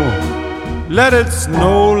go, let it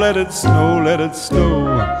snow, let it snow, let it snow.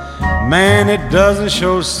 Man, it doesn't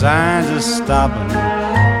show signs of stopping,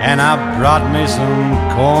 and I brought me some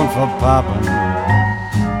corn for popping.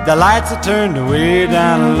 The lights are turned way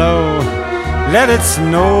down low. Let it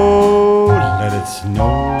snow, let it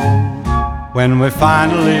snow. When we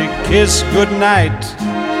finally kiss goodnight,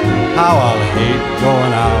 how I'll hate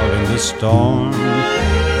going out in the storm.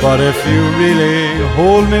 But if you really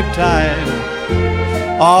hold me tight,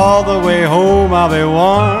 all the way home I'll be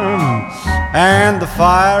warm. And the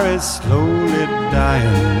fire is slowly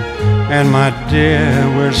dying, and my dear,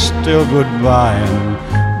 we're still goodbying.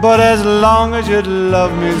 But as long as you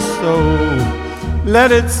love me so,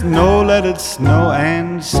 let it snow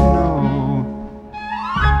and snow.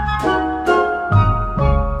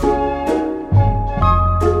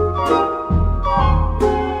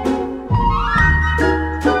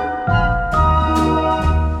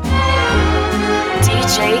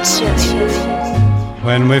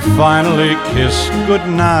 When we finally kiss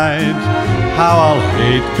goodnight, how I'll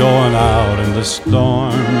hate going out in the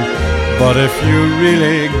storm. But if you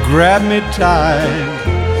really grab me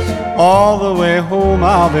tight, all the way home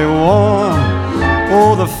I'll be warm.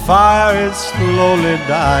 Oh, the fire is slowly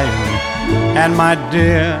dying, and my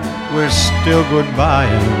dear, we're still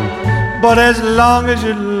goodbying. But as long as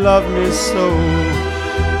you love me so,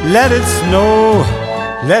 let it snow,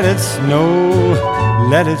 let it snow,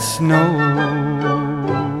 let it snow.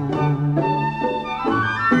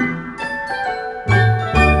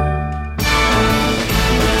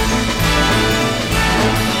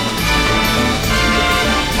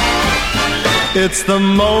 It's the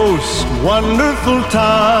most wonderful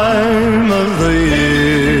time of the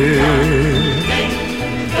year,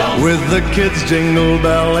 with the kids jingle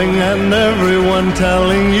belling and everyone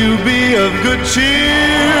telling you be of good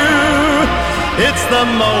cheer. It's the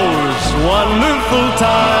most wonderful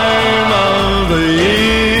time of the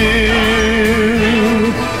year.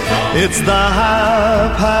 It's the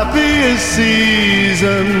happiest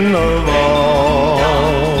season of all,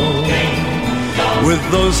 with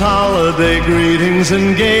those holiday greetings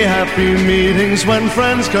and gay happy meetings when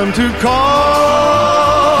friends come to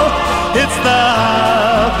call. It's the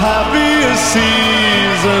happiest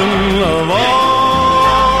season of all.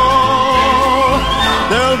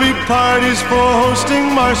 There'll be parties for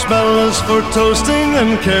hosting, marshmallows for toasting,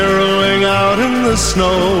 and caroling out in the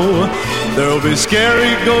snow. There'll be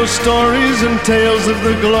scary ghost stories and tales of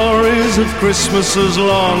the glories of Christmases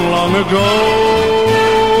long, long ago.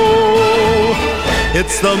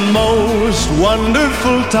 It's the most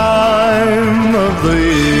wonderful time of the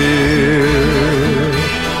year.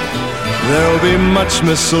 There'll be much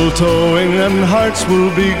mistletoeing and hearts will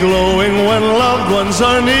be glowing when loved ones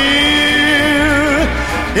are near.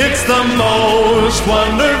 It's the most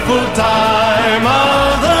wonderful time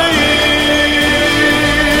of the year.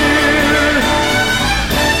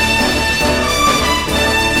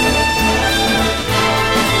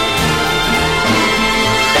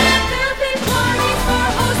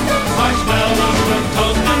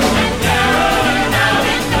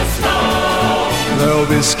 There'll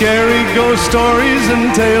be scary ghost stories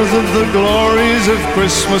and tales of the glories of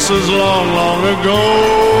Christmases long, long ago.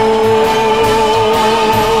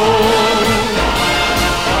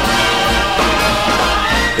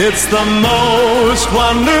 It's the most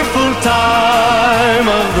wonderful time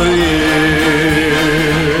of the year.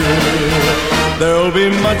 There'll be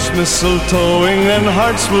much mistletoeing and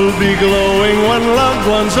hearts will be glowing when loved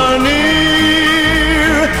ones are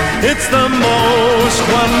near. It's the most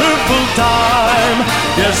wonderful time,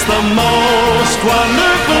 yes, the most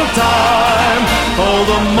wonderful time, oh,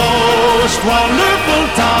 the most wonderful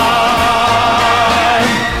time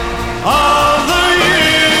of the year.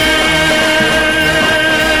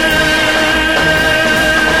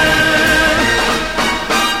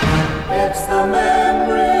 It's the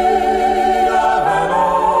memory of an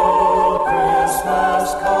old Christmas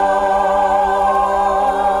card.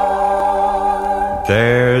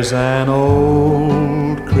 There's an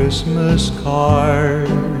old Christmas card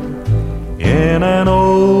in an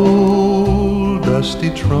old dusty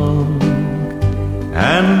trunk,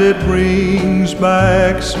 and it brings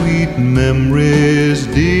back sweet memories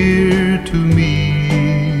dear to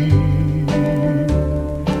me.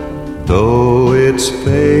 Though it's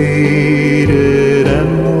faded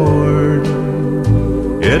and worn,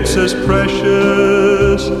 it's as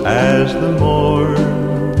precious as the morn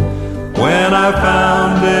when I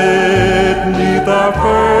found it 'neath our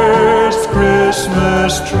first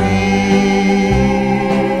Christmas tree.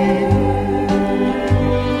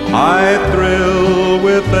 I thrill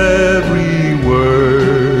with every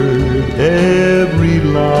word, every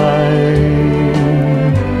line.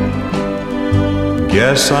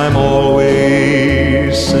 Guess I'm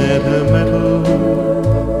always sentimental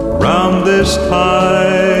round this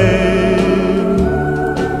time.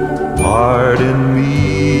 Pardon me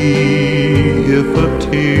if a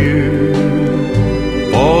tear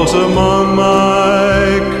falls among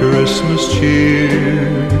my Christmas cheer.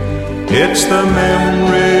 It's the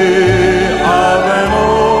memory of an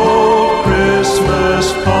old Christmas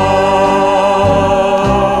card.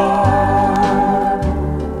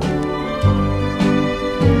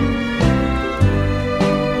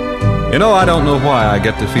 You know, I don't know why I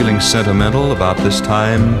get to feeling sentimental about this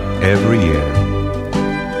time every year.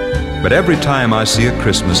 But every time I see a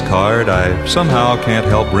Christmas card, I somehow can't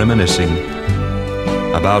help reminiscing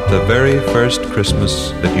about the very first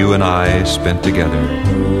Christmas that you and I spent together.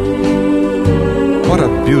 What a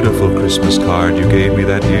beautiful Christmas card you gave me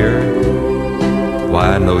that year.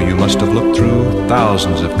 Why, I know you must have looked through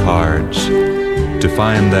thousands of cards to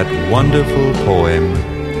find that wonderful poem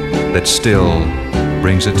that still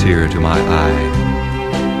brings a tear to my eye.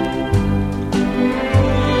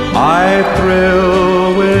 I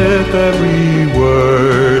thrill with every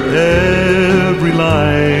word, every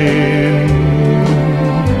line.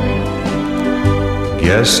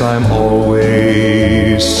 Guess I'm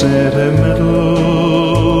always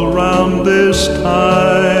sentimental round this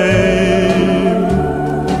time.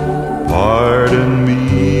 Pardon me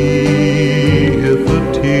if a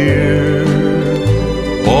tear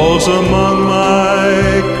falls among my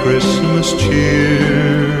Christmas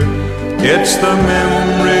cheer. It's the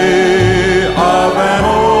memory of an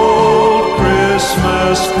old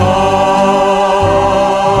Christmas card.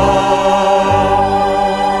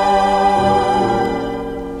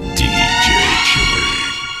 DJ Chiller.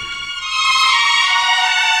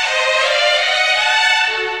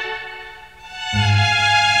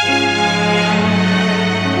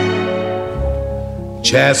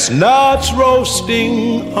 Chestnuts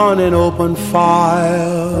roasting on an open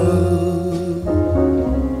fire,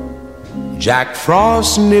 Jack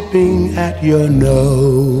Frost nipping at your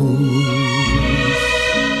nose,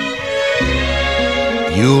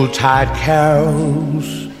 Yuletide carols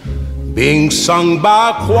being sung by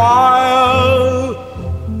a choir,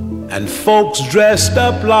 and folks dressed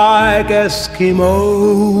up like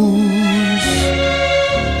Eskimos.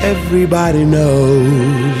 Everybody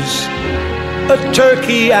knows a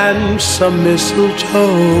turkey and some mistletoe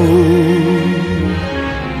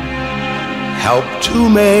help to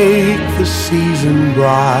make the season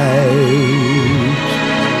bright.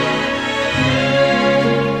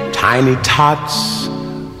 Tiny tots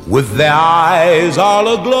with their eyes all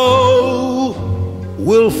aglow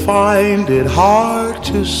will find it hard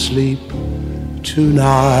to sleep tonight.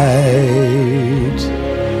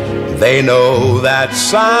 They know that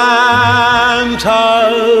Santa's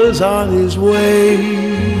on his way.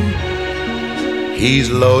 He's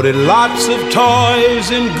loaded lots of toys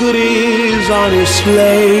and goodies on his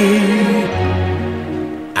sleigh,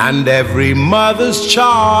 and every mother's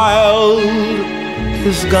child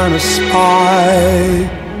is gonna spy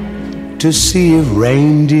to see if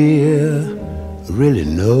reindeer really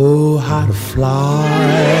know how to fly.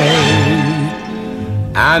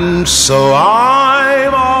 And so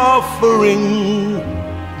I'm offering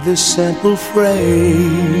this simple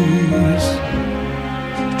phrase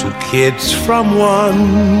to kids from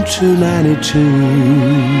 1 to 92.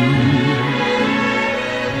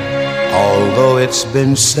 Although it's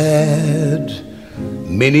been said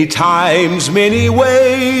many times, many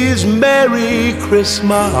ways, Merry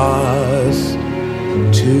Christmas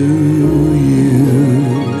to you.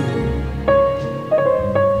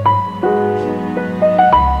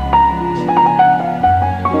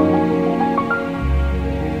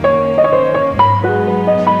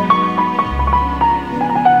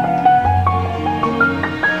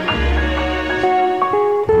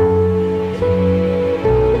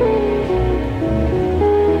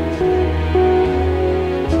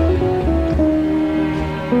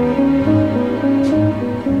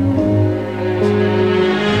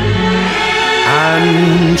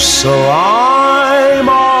 So I'm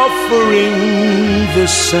offering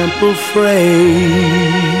this simple phrase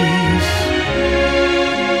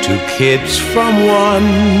to kids from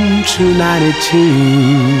 1 to 92.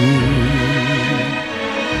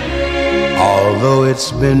 Although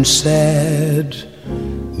it's been said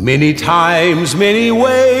many times, many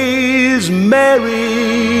ways,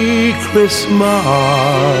 Merry Christmas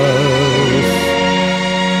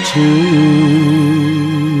to you.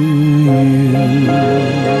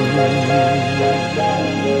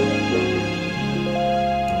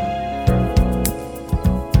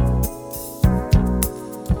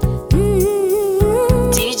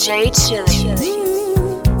 DJ Chili.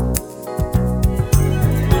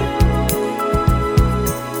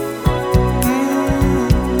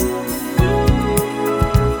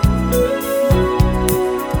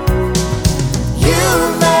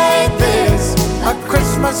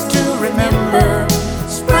 Christmas to remember,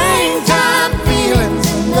 springtime feelings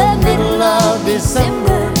in the middle of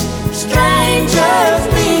December. Strangers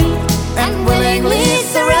meet and willingly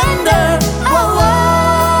surrender. Oh,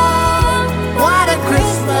 what a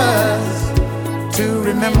Christmas to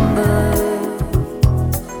remember.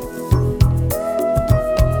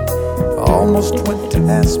 Almost went to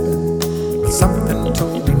Aspen, but something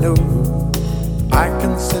told me no. I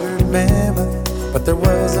considered Mammoth, but there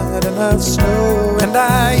wasn't enough snow. And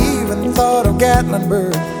I even thought of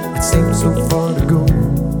Gatlinburg, it seemed so far to go.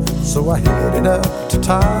 So I headed up to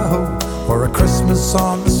Tahoe for a Christmas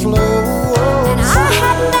on the slope. And I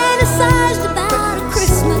had fantasized about a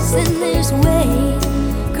Christmas in this way,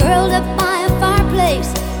 curled up by a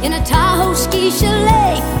fireplace in a Tahoe ski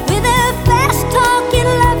chalet, with a fast-talking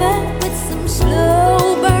lover with some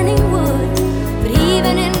slow-burning wood. But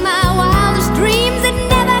even in my wildest dreams, it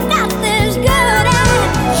never got this good.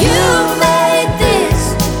 You made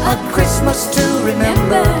this a Christmas to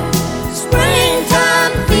remember,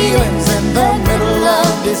 springtime feelings in the middle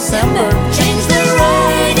of December. Change the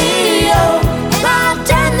radio and I'll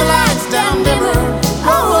turn the lights down dimmer.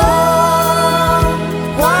 Oh,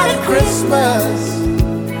 what a Christmas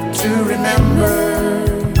to remember.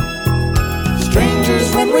 Strangers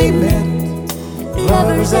when we met,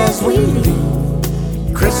 lovers as we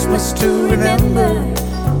leave. Christmas to remember,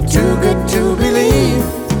 too good to believe.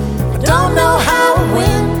 Don't know how or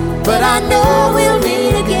when, but I know we'll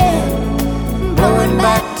meet again, blowing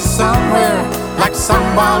back to somewhere like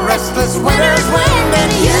some wild restless winter's wind.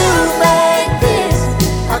 And you made this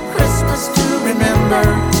a Christmas to remember,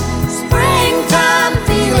 springtime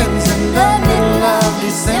feelings in the middle of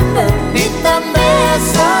December. Neath the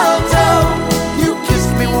mistletoe, you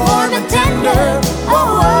kissed me warm and tender.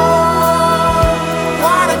 Oh,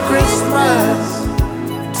 what a Christmas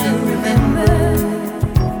to remember.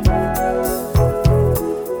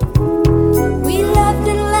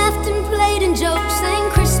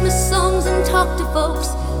 Talked to folks,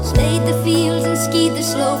 slayed the fields and skied the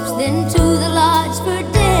slopes, then to the lodge for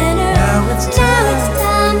dinner. Now it's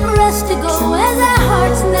time for us to go, as our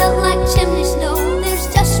hearts melt like chimney snow. There's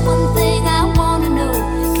just one thing I wanna know: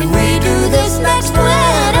 can we do this next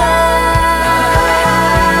winter?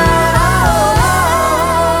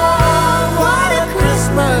 What a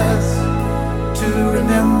Christmas to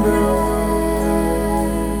remember.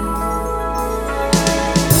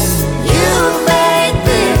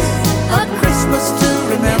 To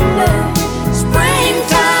remember,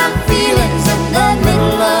 springtime feelings in the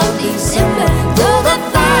middle of December. Though the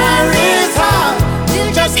fire is hot,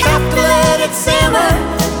 we'll just have to let it simmer.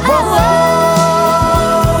 Oh,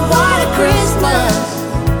 what a Christmas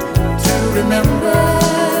to remember.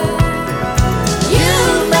 You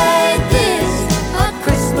made this a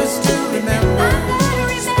Christmas to remember.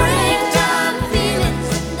 Springtime feelings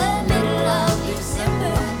in the middle of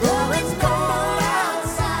December. Though it's cold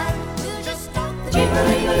outside, we'll just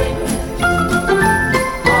Jing-a-ling-a-ling.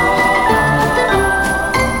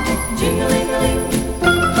 Jing-a-ling-a-ling.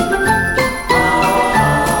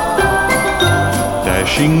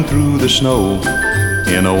 Dashing through the snow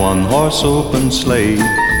in a one-horse open sleigh,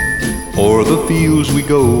 o'er the fields we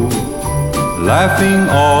go, laughing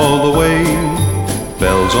all the way.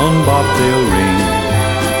 Bells on bobtail ring,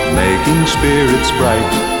 making spirits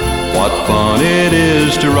bright. What fun it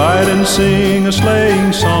is to ride and sing a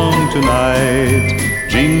sleighing song tonight.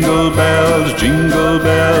 Jingle bells,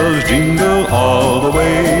 jingle all the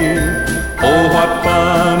way. Oh, what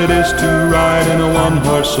fun it is to ride in a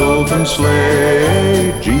one-horse open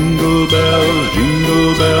sleigh. Jingle bells,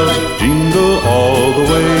 jingle all the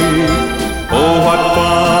way. Oh, what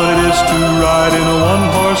fun it is to ride in a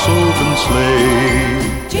one-horse open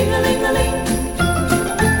sleigh. Jing-a-ling-a-ling,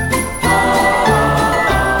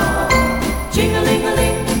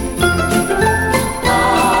 jing-a-ling-a-ling,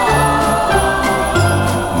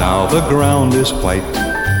 Now the ground is white,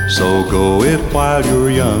 so go it while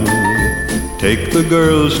you're young. Take the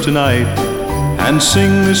girls tonight and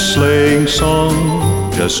sing this sleighing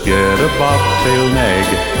song. Just get a bobtail nag,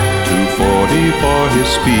 240 for his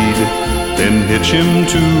speed. Then hitch him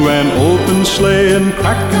to an open sleigh and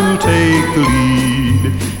crack you'll take the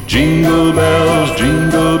lead. Jingle bells,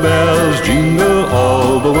 jingle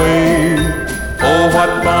all the way. Oh,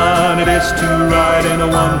 what fun it is to ride in a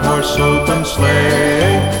one-horse open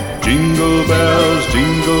sleigh. Jingle bells,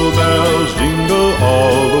 jingle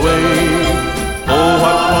all the way. Oh,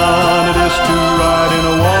 what fun it is to ride in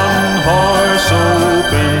a one-horse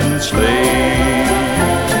open sleigh.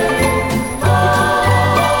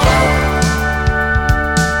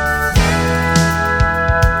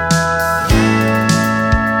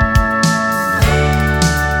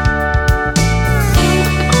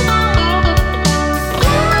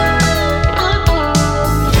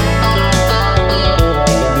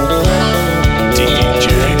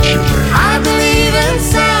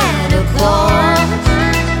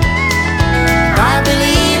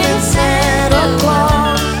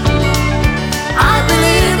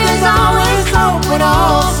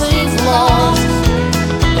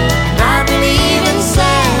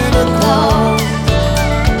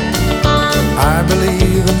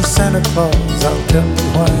 Santa Claus, I'll tell you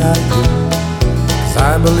why I do. 'Cause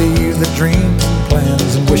I believe that dreams and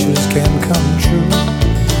plans and wishes can come true.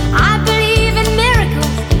 I believe in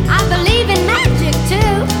miracles, I believe in magic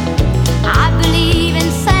too. I believe in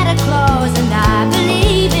Santa Claus and I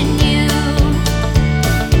believe in you.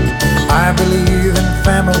 I believe in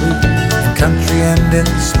family, in country and in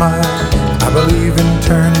smiles. I believe in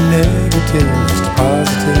turning negatives to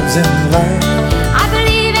positives in life. I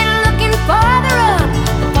believe in looking farther up,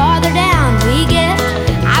 the farther down we get.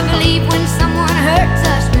 I believe when someone hurts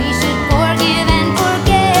us, we should forgive and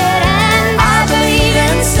forget. And I believe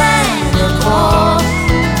in Santa Claus.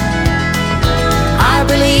 I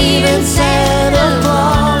believe in Santa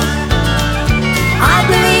Claus. I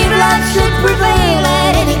believe love should prevail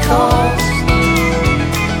at any cost.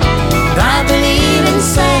 I believe in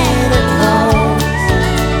Santa Claus.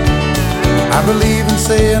 I believe in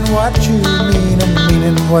saying what you mean and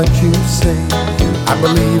meaning what you say. I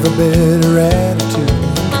believe a better attitude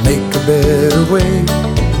can make a better way.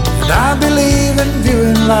 And I believe in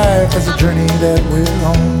viewing life as a journey that we're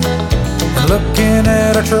on, and looking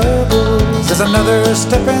at our troubles as another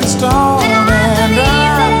stepping stone. And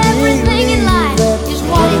I